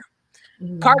wider.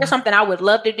 Mm-hmm. Part of something I would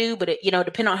love to do, but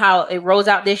depending on how it rolls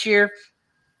out this year,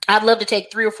 I'd love to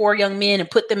take 3 or 4 young men and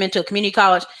put them into a community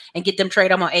college and get them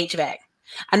trained on HVAC.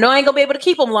 I know I ain't gonna be able to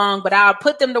keep them long, but I'll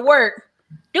put them to work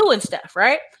doing stuff,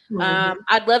 right? Mm-hmm.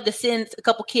 I'd love to send a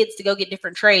couple kids to go get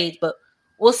different trades, but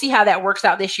we'll see how that works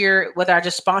out this year, whether I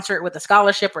just sponsor it with a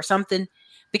scholarship or something.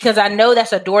 because I know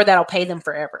that's a door that'll pay them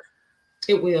forever.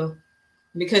 It will,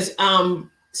 because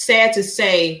sad to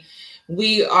say,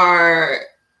 we are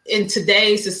in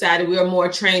today's society, we are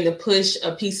more trained to push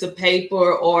a piece of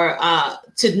paper or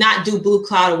to not do blue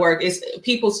collar work. It's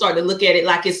people start to look at it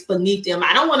like it's beneath them.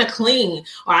 I don't want to clean,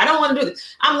 or I don't want to do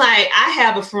this. I'm like, I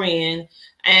have a friend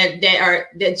and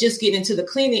that just get into the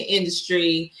cleaning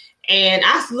industry. And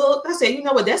I said, you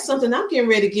know what, that's something I'm getting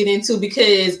ready to get into,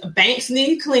 because banks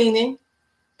need cleaning.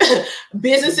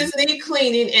 Businesses need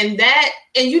cleaning, and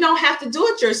you don't have to do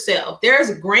it yourself.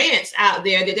 There's grants out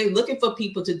there that they're looking for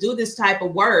people to do this type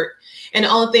of work. And the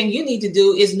only thing you need to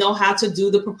do is know how to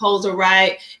do the proposal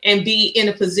right and be in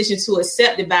a position to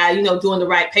accept it by, doing the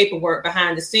right paperwork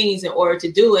behind the scenes in order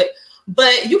to do it.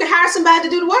 But you can hire somebody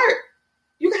to do the work.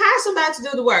 You can hire somebody to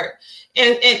do the work.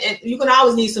 And you can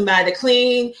always need somebody to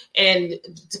clean and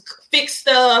to fix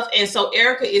stuff. And so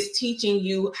Erica is teaching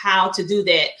you how to do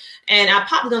that. And I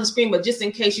popped it on the screen, but just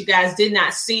in case you guys did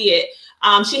not see it,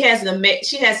 she has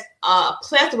a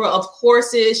plethora of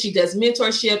courses. She does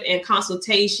mentorship and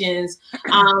consultations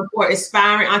for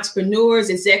aspiring entrepreneurs,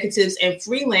 executives, and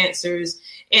freelancers.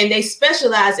 And they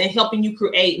specialize in helping you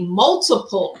create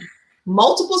multiple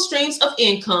streams of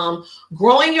income,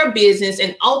 growing your business,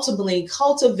 and ultimately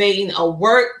cultivating a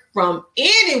work from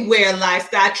anywhere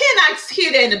lifestyle. Can I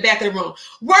hear that in the back of the room?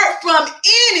 Work from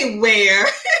anywhere.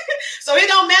 So it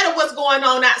don't matter what's going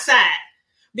on outside,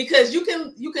 because you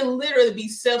can literally be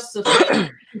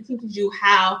self-sufficient. It teaches you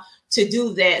how to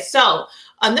do that. So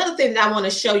another thing that I want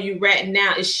to show you right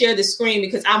now is share the screen,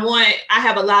 because I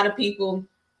have a lot of people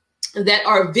that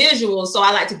are visual. So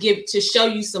I like to show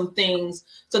you some things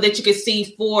so that you can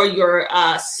see for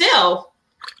yourself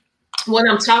what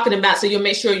I'm talking about. So you'll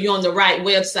make sure you're on the right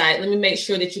website. Let me make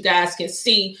sure that you guys can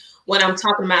see what I'm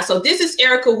talking about. So this is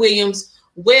Erica Williams'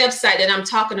 website that I'm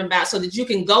talking about, so that you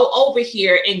can go over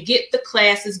here and get the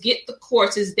classes, get the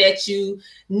courses that you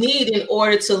need in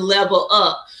order to level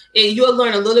up. And you'll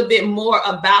learn a little bit more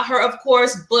about her, of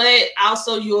course, but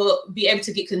also you'll be able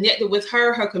to get connected with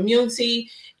her community,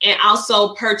 and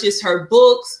also purchase her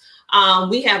books.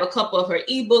 We have a couple of her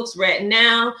ebooks right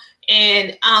now,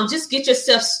 and just get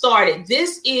yourself started.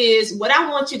 This is what I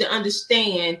want you to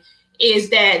understand, is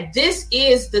that this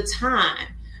is the time.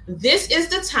 This is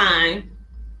the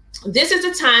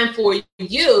time for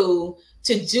you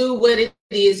to do what it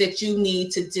is that you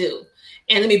need to do.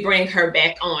 And let me bring her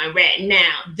back on right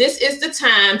now. This is the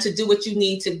time to do what you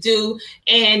need to do.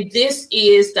 And this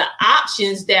is the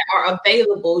options that are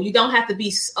available. You don't have to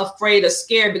be afraid or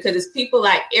scared, because it's people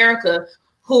like Erica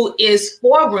who is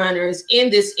forerunners in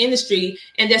this industry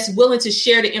and that's willing to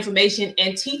share the information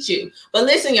and teach you. But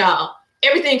listen, y'all,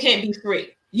 everything can't be free.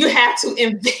 You have to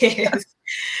invest.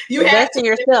 You invest in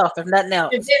yourself, if nothing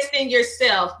else. Invest in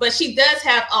yourself. But she does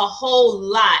have a whole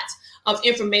lot of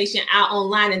information out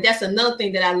online. And that's another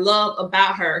thing that I love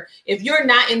about her. If you're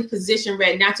not in the position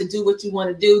right now to do what you want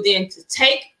to do, then to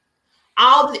take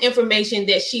all the information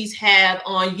that she's have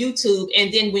on YouTube.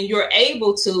 And then when you're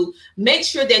able to, make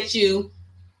sure that you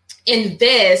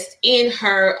invest in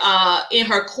her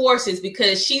courses,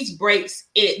 because she breaks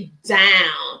it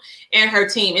down, and her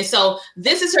team. And so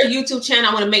this is her YouTube channel.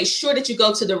 I want to make sure that you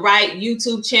go to the right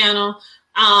YouTube channel.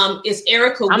 It's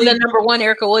Erica Williams. I'm the number one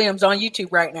Erica Williams on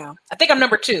YouTube right now. I think I'm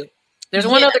number 2. There's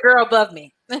one other girl above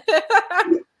me.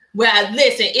 Well,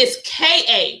 listen, it's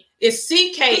KA. It's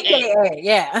CKA.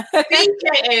 Yeah.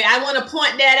 CKA. I want to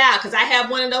point that out, because I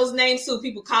have one of those names too.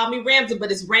 People call me Ramsey,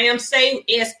 but it's Ramsay,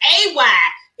 SAY.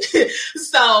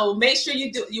 So make sure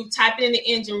you type it in the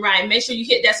engine right. Make sure you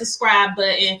hit that subscribe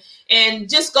button and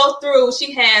just go through.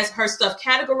 She has her stuff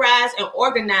categorized and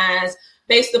organized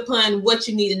based upon what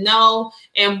you need to know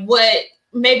and what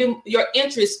maybe your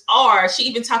interests are. She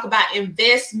even talk about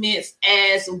investments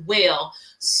as well.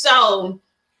 So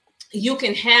you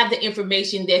can have the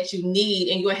information that you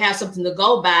need, and you'll have something to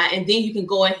go by. And then you can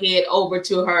go ahead over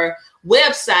to her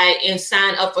website and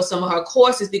sign up for some of her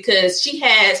courses, because she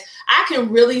has, I can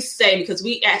really say, because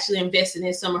we actually invested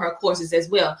in some of her courses as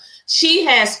well. She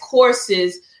has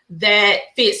courses that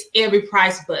fits every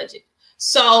price budget.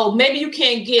 So maybe you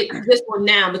can't get this one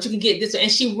now, but you can get this one.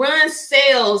 And she runs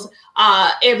sales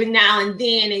every now and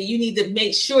then, and you need to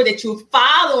make sure that you're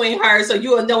following her so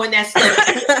you are knowing that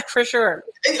stuff. For sure.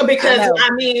 Because I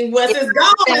mean, once it's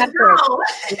gone, it's gone.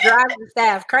 It drives the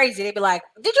staff crazy. They'd be like,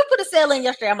 "Did you put a sale in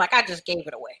yesterday?" I'm like, "I just gave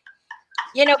it away."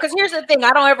 Because here's the thing.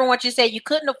 I don't ever want you to say you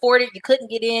couldn't afford it, you couldn't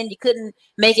get in, you couldn't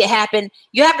make it happen.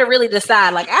 You have to really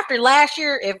decide. Like after last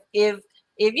year, if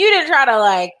you didn't try to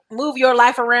like move your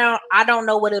life around, I don't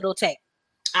know what it'll take.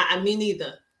 Me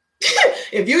neither.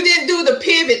 If you didn't do the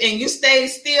pivot and you stayed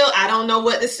still, I don't know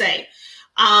what to say.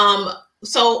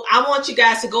 So I want you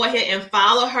guys to go ahead and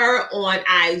follow her on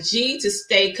IG to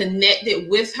stay connected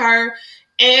with her.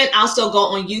 And also go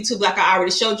on YouTube, like I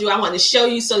already showed you. I want to show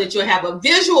you so that you'll have a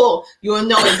visual. You'll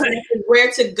know exactly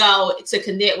where to go to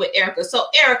connect with Erica. So,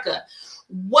 Erica,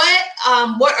 what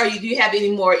are you? Do you have any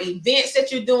more events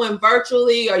that you're doing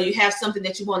virtually, or you have something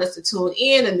that you want us to tune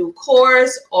in, a new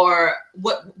course, or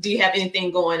what? Do you have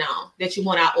anything going on that you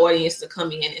want our audience to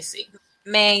come in and see?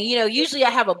 Man, usually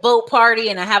I have a boat party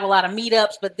and I have a lot of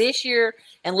meetups, but this year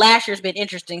and last year's been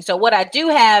interesting. So what I do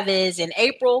have is in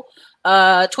April,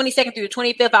 22nd through the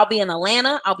 25th, I'll be in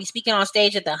Atlanta. I'll be speaking on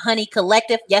stage at the Honey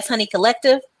Collective. Yes, Honey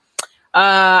Collective.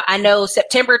 I know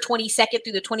September 22nd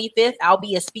through the 25th, I'll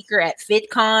be a speaker at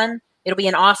FitCon. It'll be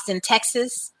in Austin,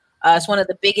 Texas. It's one of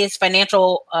the biggest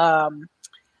financial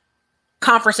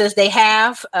conferences they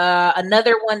have.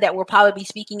 Another one that we'll probably be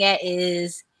speaking at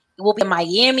we'll be in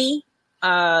Miami,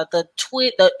 the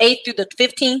 8th through the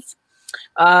 15th.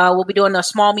 We'll be doing a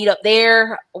small meetup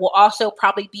there. We'll also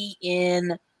probably be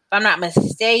in, if I'm not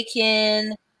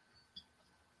mistaken,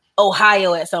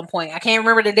 Ohio at some point. I can't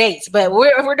remember the dates, but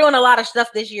we're doing a lot of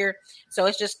stuff this year, so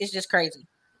it's just crazy.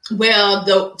 Well,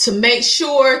 to make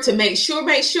sure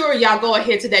y'all go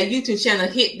ahead to that YouTube channel,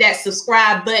 hit that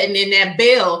subscribe button and that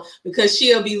bell, because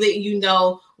she'll be letting you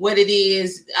know what it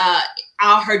is,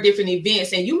 all her different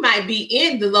events, and you might be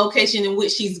in the location in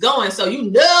which she's going, so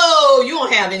you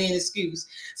don't have any excuse.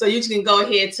 So you can go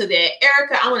ahead to that.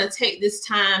 Erica, I want to take this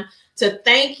time to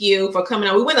thank you for coming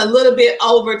on. We went a little bit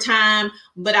over time,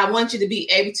 but I want you to be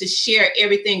able to share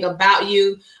everything about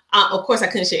you. Of course, I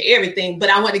couldn't share everything, but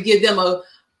I want to give them an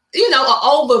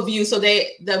overview so that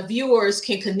the viewers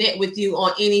can connect with you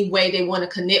on any way they want to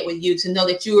connect with you, to know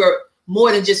that you are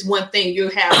more than just one thing. You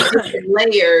have different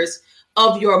layers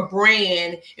of your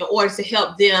brand in order to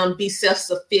help them be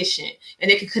self-sufficient, and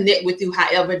they can connect with you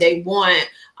however they want,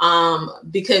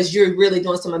 because you're really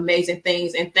doing some amazing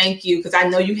things. And thank you, because I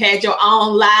know you had your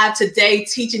own live today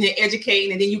teaching and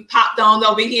educating, and then you popped on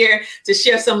over here to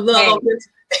share some love.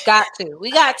 Hey,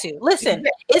 we got to listen.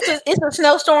 It's a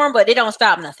snowstorm, but it don't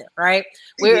stop nothing, right?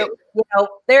 There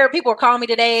are people calling me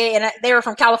today, and they were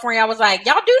from California. I was like,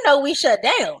 y'all do know we shut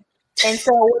down. And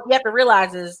so what you have to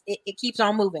realize is it keeps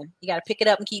on moving. You got to pick it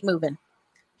up and keep moving.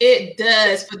 It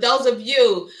does. For those of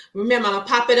you, remember, I'm going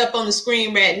to pop it up on the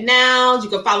screen right now. You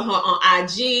can follow her on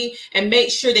IG, and make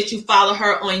sure that you follow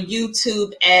her on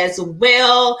YouTube as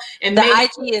well. And the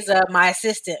IG is my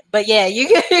assistant. But yeah, you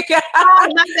can. Oh,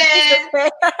 not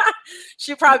bad.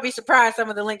 She'll probably be surprised some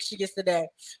of the links she gets today.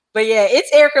 But yeah,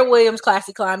 it's Erica Williams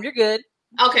Classic Climb. You're good.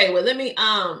 Okay, well, let me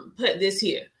put this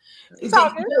here. Go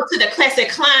to the Classic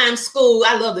Climb School.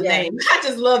 I love the name. I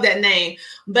just love that name.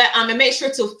 But and make sure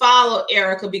to follow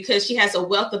Erica, because she has a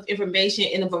wealth of information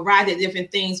in a variety of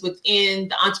different things within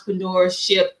the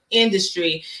entrepreneurship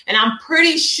industry. And I'm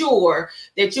pretty sure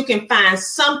that you can find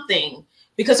something,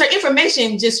 because her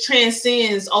information just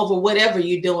transcends over whatever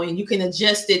you're doing. You can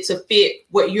adjust it to fit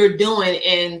what you're doing.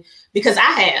 And because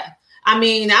I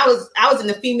was in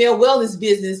the female wellness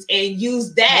business and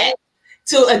used that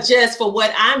to adjust for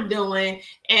what I'm doing.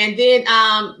 And then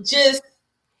just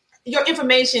your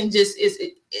information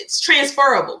it's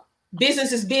transferable.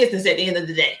 Business is business at the end of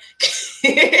the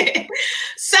day.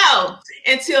 So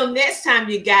until next time,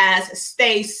 you guys,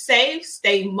 stay safe,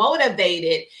 stay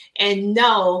motivated, and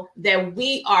know that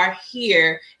we are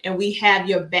here and we have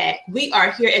your back. We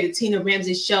are here at the Tina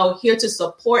Ramsay Show, here to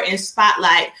support and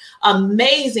spotlight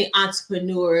amazing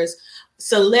entrepreneurs,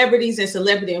 celebrities, and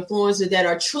celebrity influencers that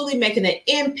are truly making an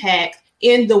impact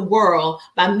in the world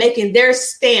by making their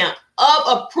stamp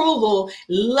of approval,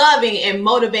 loving and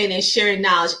motivating and sharing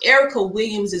knowledge. Erica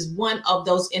Williams is one of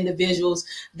those individuals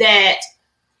that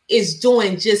is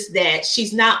doing just that.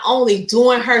 She's not only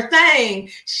doing her thing,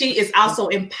 she is also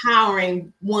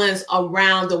empowering ones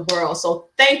around the world. So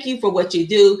thank you for what you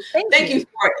do. Thank you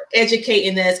for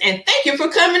educating us, and thank you for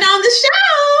coming on the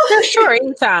show. For sure,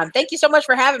 anytime. Thank you so much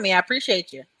for having me. I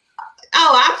appreciate you.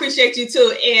 Oh, I appreciate you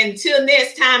too. And until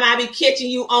next time, I'll be catching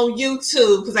you on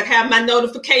YouTube, because I have my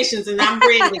notifications and I'm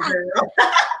ready, girl.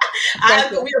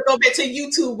 We'll go back to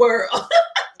YouTube world.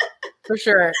 For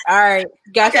sure. All right.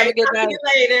 Guys, have a good night. See you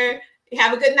later.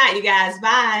 Have a good night, you guys.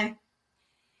 Bye.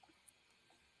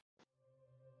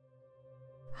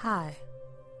 Hi,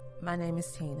 my name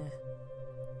is Tina.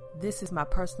 This is my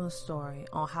personal story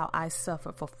on how I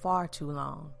suffered for far too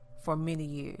long, for many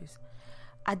years.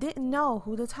 I didn't know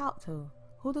who to talk to,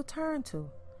 who to turn to.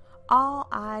 All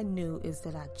I knew is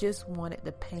that I just wanted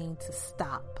the pain to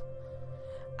stop.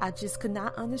 I just could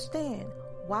not understand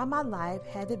why my life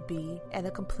had to be at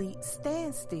a complete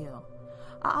standstill.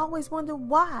 I always wonder,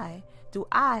 why do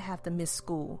I have to miss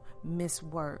school, miss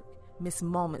work, miss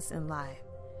moments in life?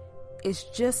 It's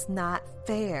just not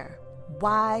fair.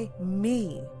 Why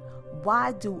me?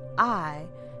 Why do I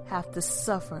have to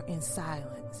suffer in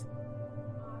silence?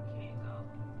 I can't go.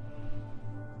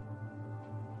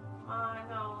 I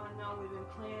know we've been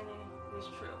planning this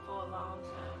trip for a long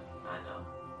time. I know.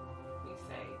 We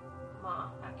say,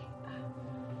 Mom, I can't.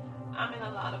 I'm in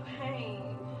a lot of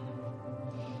pain.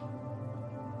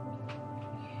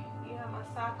 Yeah, my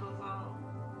cycle's on.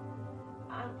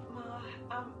 I have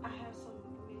so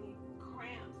many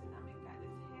cramps and I've got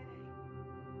this headache.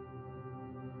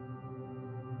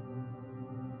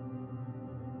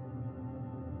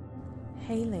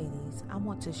 Hey ladies, I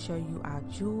want to show you our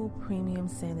Jewel Premium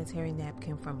Sanitary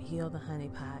Napkin from Heal the Honey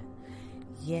Pot.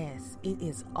 Yes, it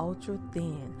is ultra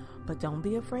thin, but don't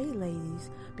be afraid,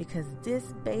 ladies, because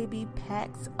this baby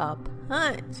packs a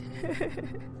punch.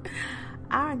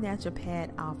 Our natural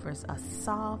pad offers a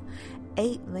soft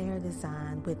 8-layer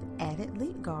design with added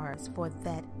leak guards for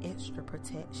that extra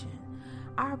protection.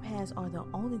 Our pads are the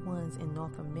only ones in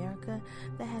North America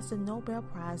that has the Nobel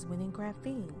Prize winning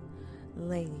graphene.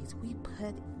 Ladies, we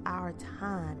put our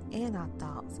time and our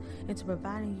thoughts into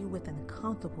providing you with an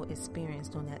comfortable experience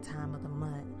during that time of the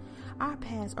month. Our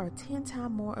pads are 10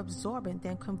 times more absorbent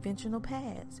than conventional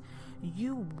pads.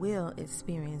 You will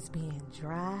experience being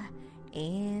dry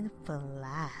and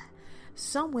fly.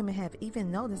 Some women have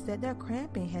even noticed that their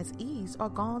cramping has eased or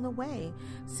gone away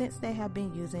since they have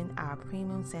been using our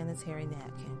premium sanitary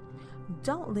napkin.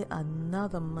 Don't let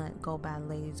another month go by,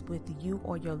 ladies, with you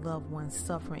or your loved ones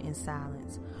suffering in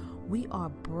silence. We are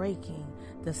breaking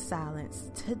the silence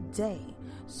today.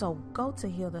 So go to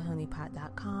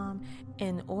healthehoneypot.com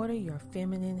and order your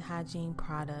feminine hygiene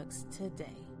products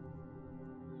today.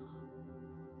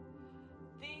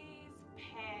 These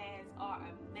pads are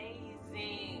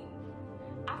amazing.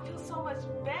 I feel so much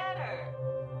better.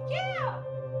 Yeah,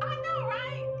 I know,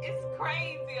 right? It's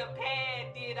crazy. A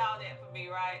pad did all that for me,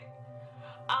 right?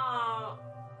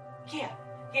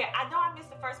 Yeah, I know I missed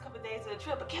the first couple of days of the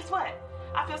trip, but guess what?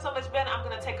 I feel so much better. I'm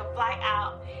going to take a flight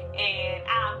out, and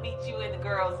I'll meet you and the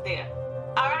girls there.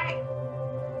 All right?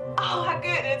 Oh, my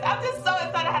goodness. I'm just so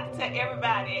excited. I have to tell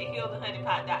everybody at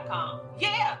healthehoneypot.com.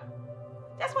 Yeah,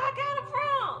 that's where I got them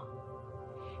from.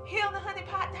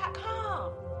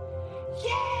 healthehoneypot.com.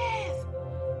 Yes,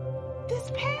 this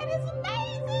pad is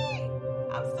amazing.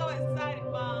 I'm so excited,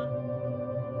 Mom.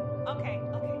 Okay.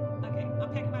 I'm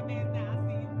packing my bags now. I'll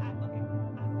see you. I'll see you.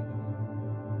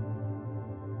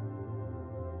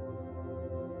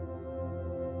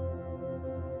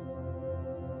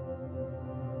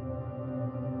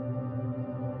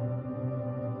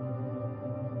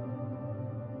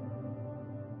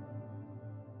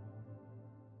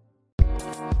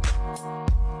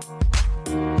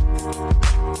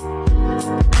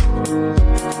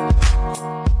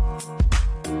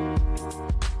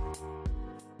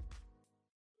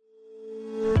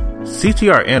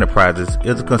 CTR Enterprises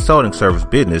is a consulting service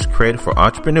business created for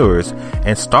entrepreneurs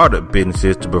and startup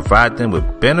businesses to provide them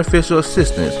with beneficial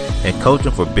assistance and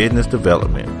coaching for business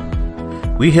development.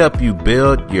 We help you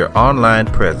build your online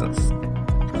presence.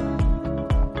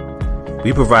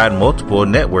 We provide multiple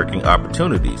networking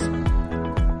opportunities.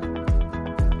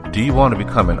 Do you want to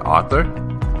become an author?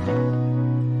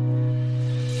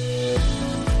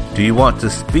 Do you want to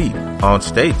speak on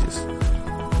stages?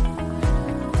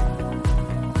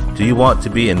 Do you want to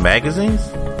be in magazines?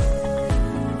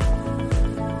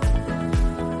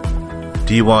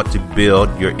 Do you want to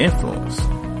build your influence?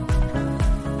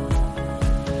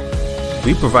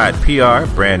 We provide PR,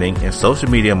 branding, and social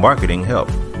media marketing help.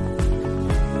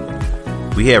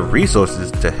 We have resources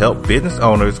to help business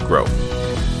owners grow.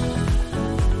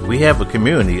 We have a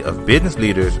community of business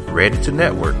leaders ready to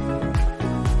network.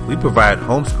 We provide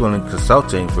homeschooling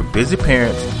consulting for busy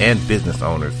parents and business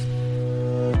owners.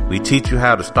 We teach you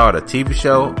how to start a TV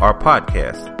show or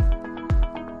podcast.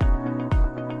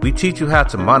 We teach you how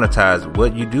to monetize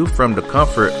what you do from the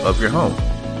comfort of your home.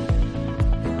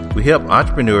 We help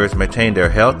entrepreneurs maintain their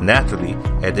health naturally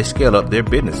as they scale up their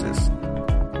businesses.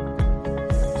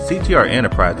 CTR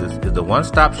Enterprises is the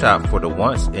one-stop shop for the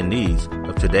wants and needs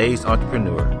of today's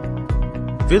entrepreneur.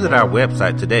 Visit our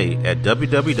website today at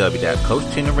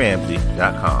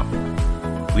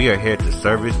www.coachtinaramsey.com. We are here to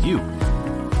service you.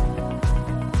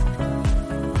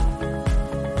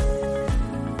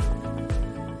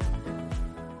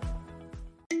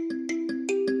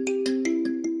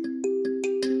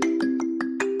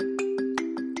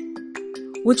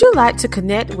 Would you like to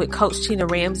connect with Coach Tina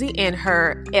Ramsey and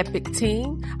her epic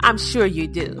team? I'm sure you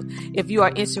do. If you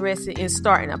are interested in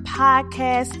starting a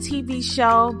podcast, TV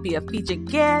show, be a featured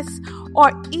guest,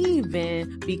 or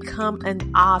even become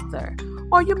an author,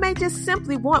 or you may just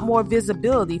simply want more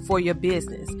visibility for your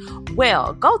business.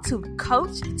 Well, go to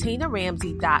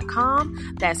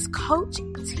CoachTinaRamsey.com. That's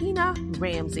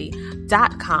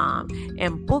CoachTinaRamsey.com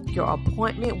and book your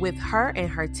appointment with her and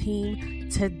her team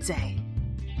today.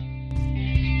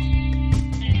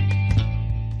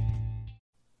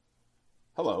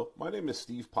 Hello, my name is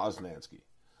Steve Poznansky.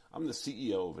 I'm the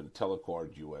CEO of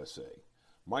IntelliCard USA.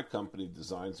 My company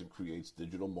designs and creates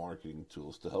digital marketing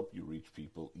tools to help you reach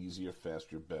people easier,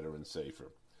 faster, better, and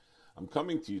safer. I'm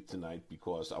coming to you tonight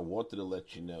because I wanted to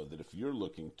let you know that if you're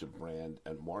looking to brand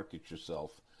and market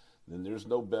yourself, then there's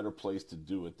no better place to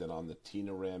do it than on the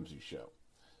Tina Ramsey Show.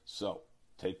 So,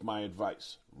 take my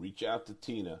advice. Reach out to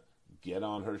Tina, get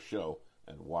on her show,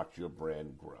 and watch your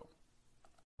brand grow.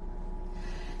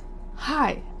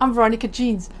 Hi, I'm Veronica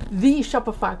Jeans, the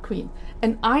Shopify Queen,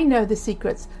 and I know the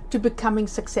secrets to becoming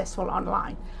successful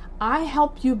online. I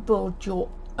help you build your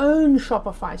own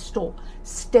Shopify store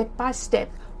step by step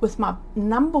with my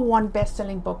 #1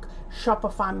 best-selling book,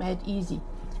 Shopify Made Easy.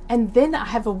 And then I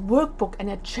have a workbook and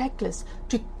a checklist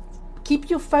to keep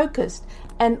you focused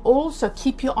and also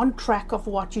keep you on track of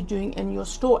what you're doing in your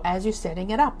store as you're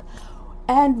setting it up.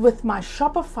 And with my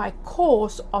Shopify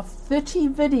course of 30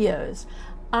 videos,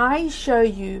 I show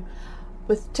you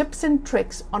with tips and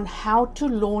tricks on how to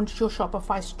launch your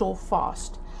Shopify store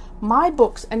fast. My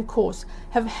books and course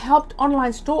have helped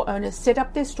online store owners set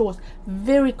up their stores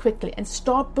very quickly and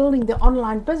start building their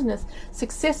online business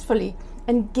successfully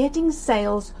and getting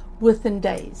sales within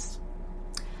days.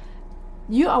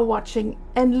 You are watching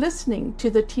and listening to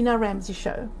the Tina Ramsey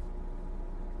Show.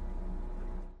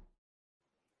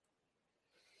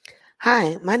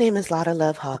 Hi, my name is Lotta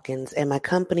Love Hawkins, and my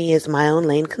company is My Own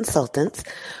Lane Consultants.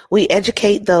 We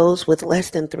educate those with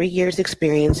less than 3 years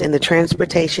experience in the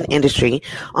transportation industry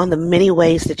on the many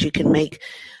ways that you can make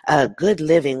a good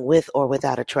living with or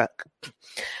without a truck.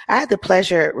 I had the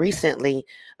pleasure recently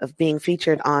of being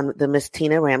featured on the Miss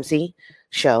Tina Ramsey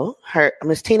Show.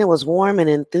 Miss Tina was warm and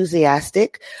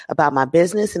enthusiastic about my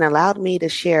business and allowed me to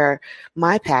share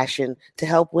my passion to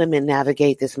help women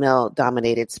navigate this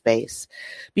male-dominated space.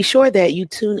 Be sure that you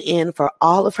tune in for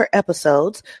all of her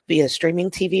episodes via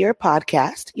streaming TV or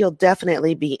podcast. You'll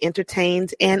definitely be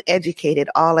entertained and educated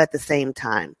all at the same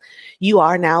time. You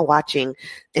are now watching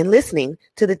and listening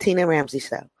to the Tina Ramsey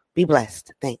Show. Be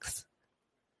blessed. Thanks.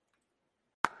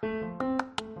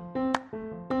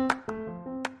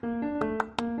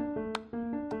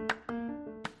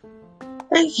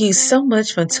 Thank you so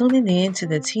much for tuning in to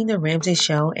the Tina Ramsey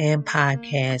Show and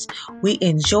podcast. We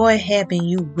enjoy having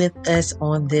you with us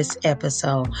on this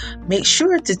episode. Make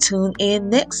sure to tune in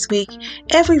next week,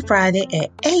 every Friday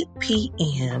at 8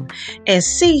 p.m. and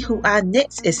see who our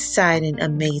next exciting,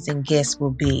 amazing guest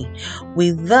will be.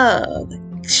 We love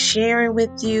sharing with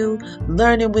you,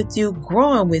 learning with you,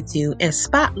 growing with you, and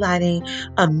spotlighting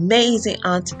amazing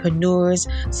entrepreneurs,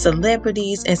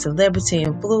 celebrities, and celebrity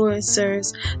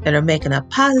influencers that are making a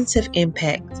positive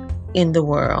impact in the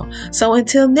world. So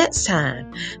until next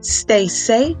time, stay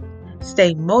safe,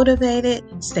 stay motivated,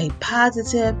 stay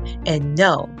positive, and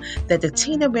know that the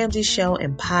Tina Ramsey Show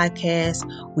and podcast,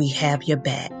 we have your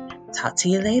back. Talk to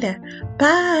you later.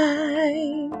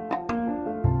 Bye.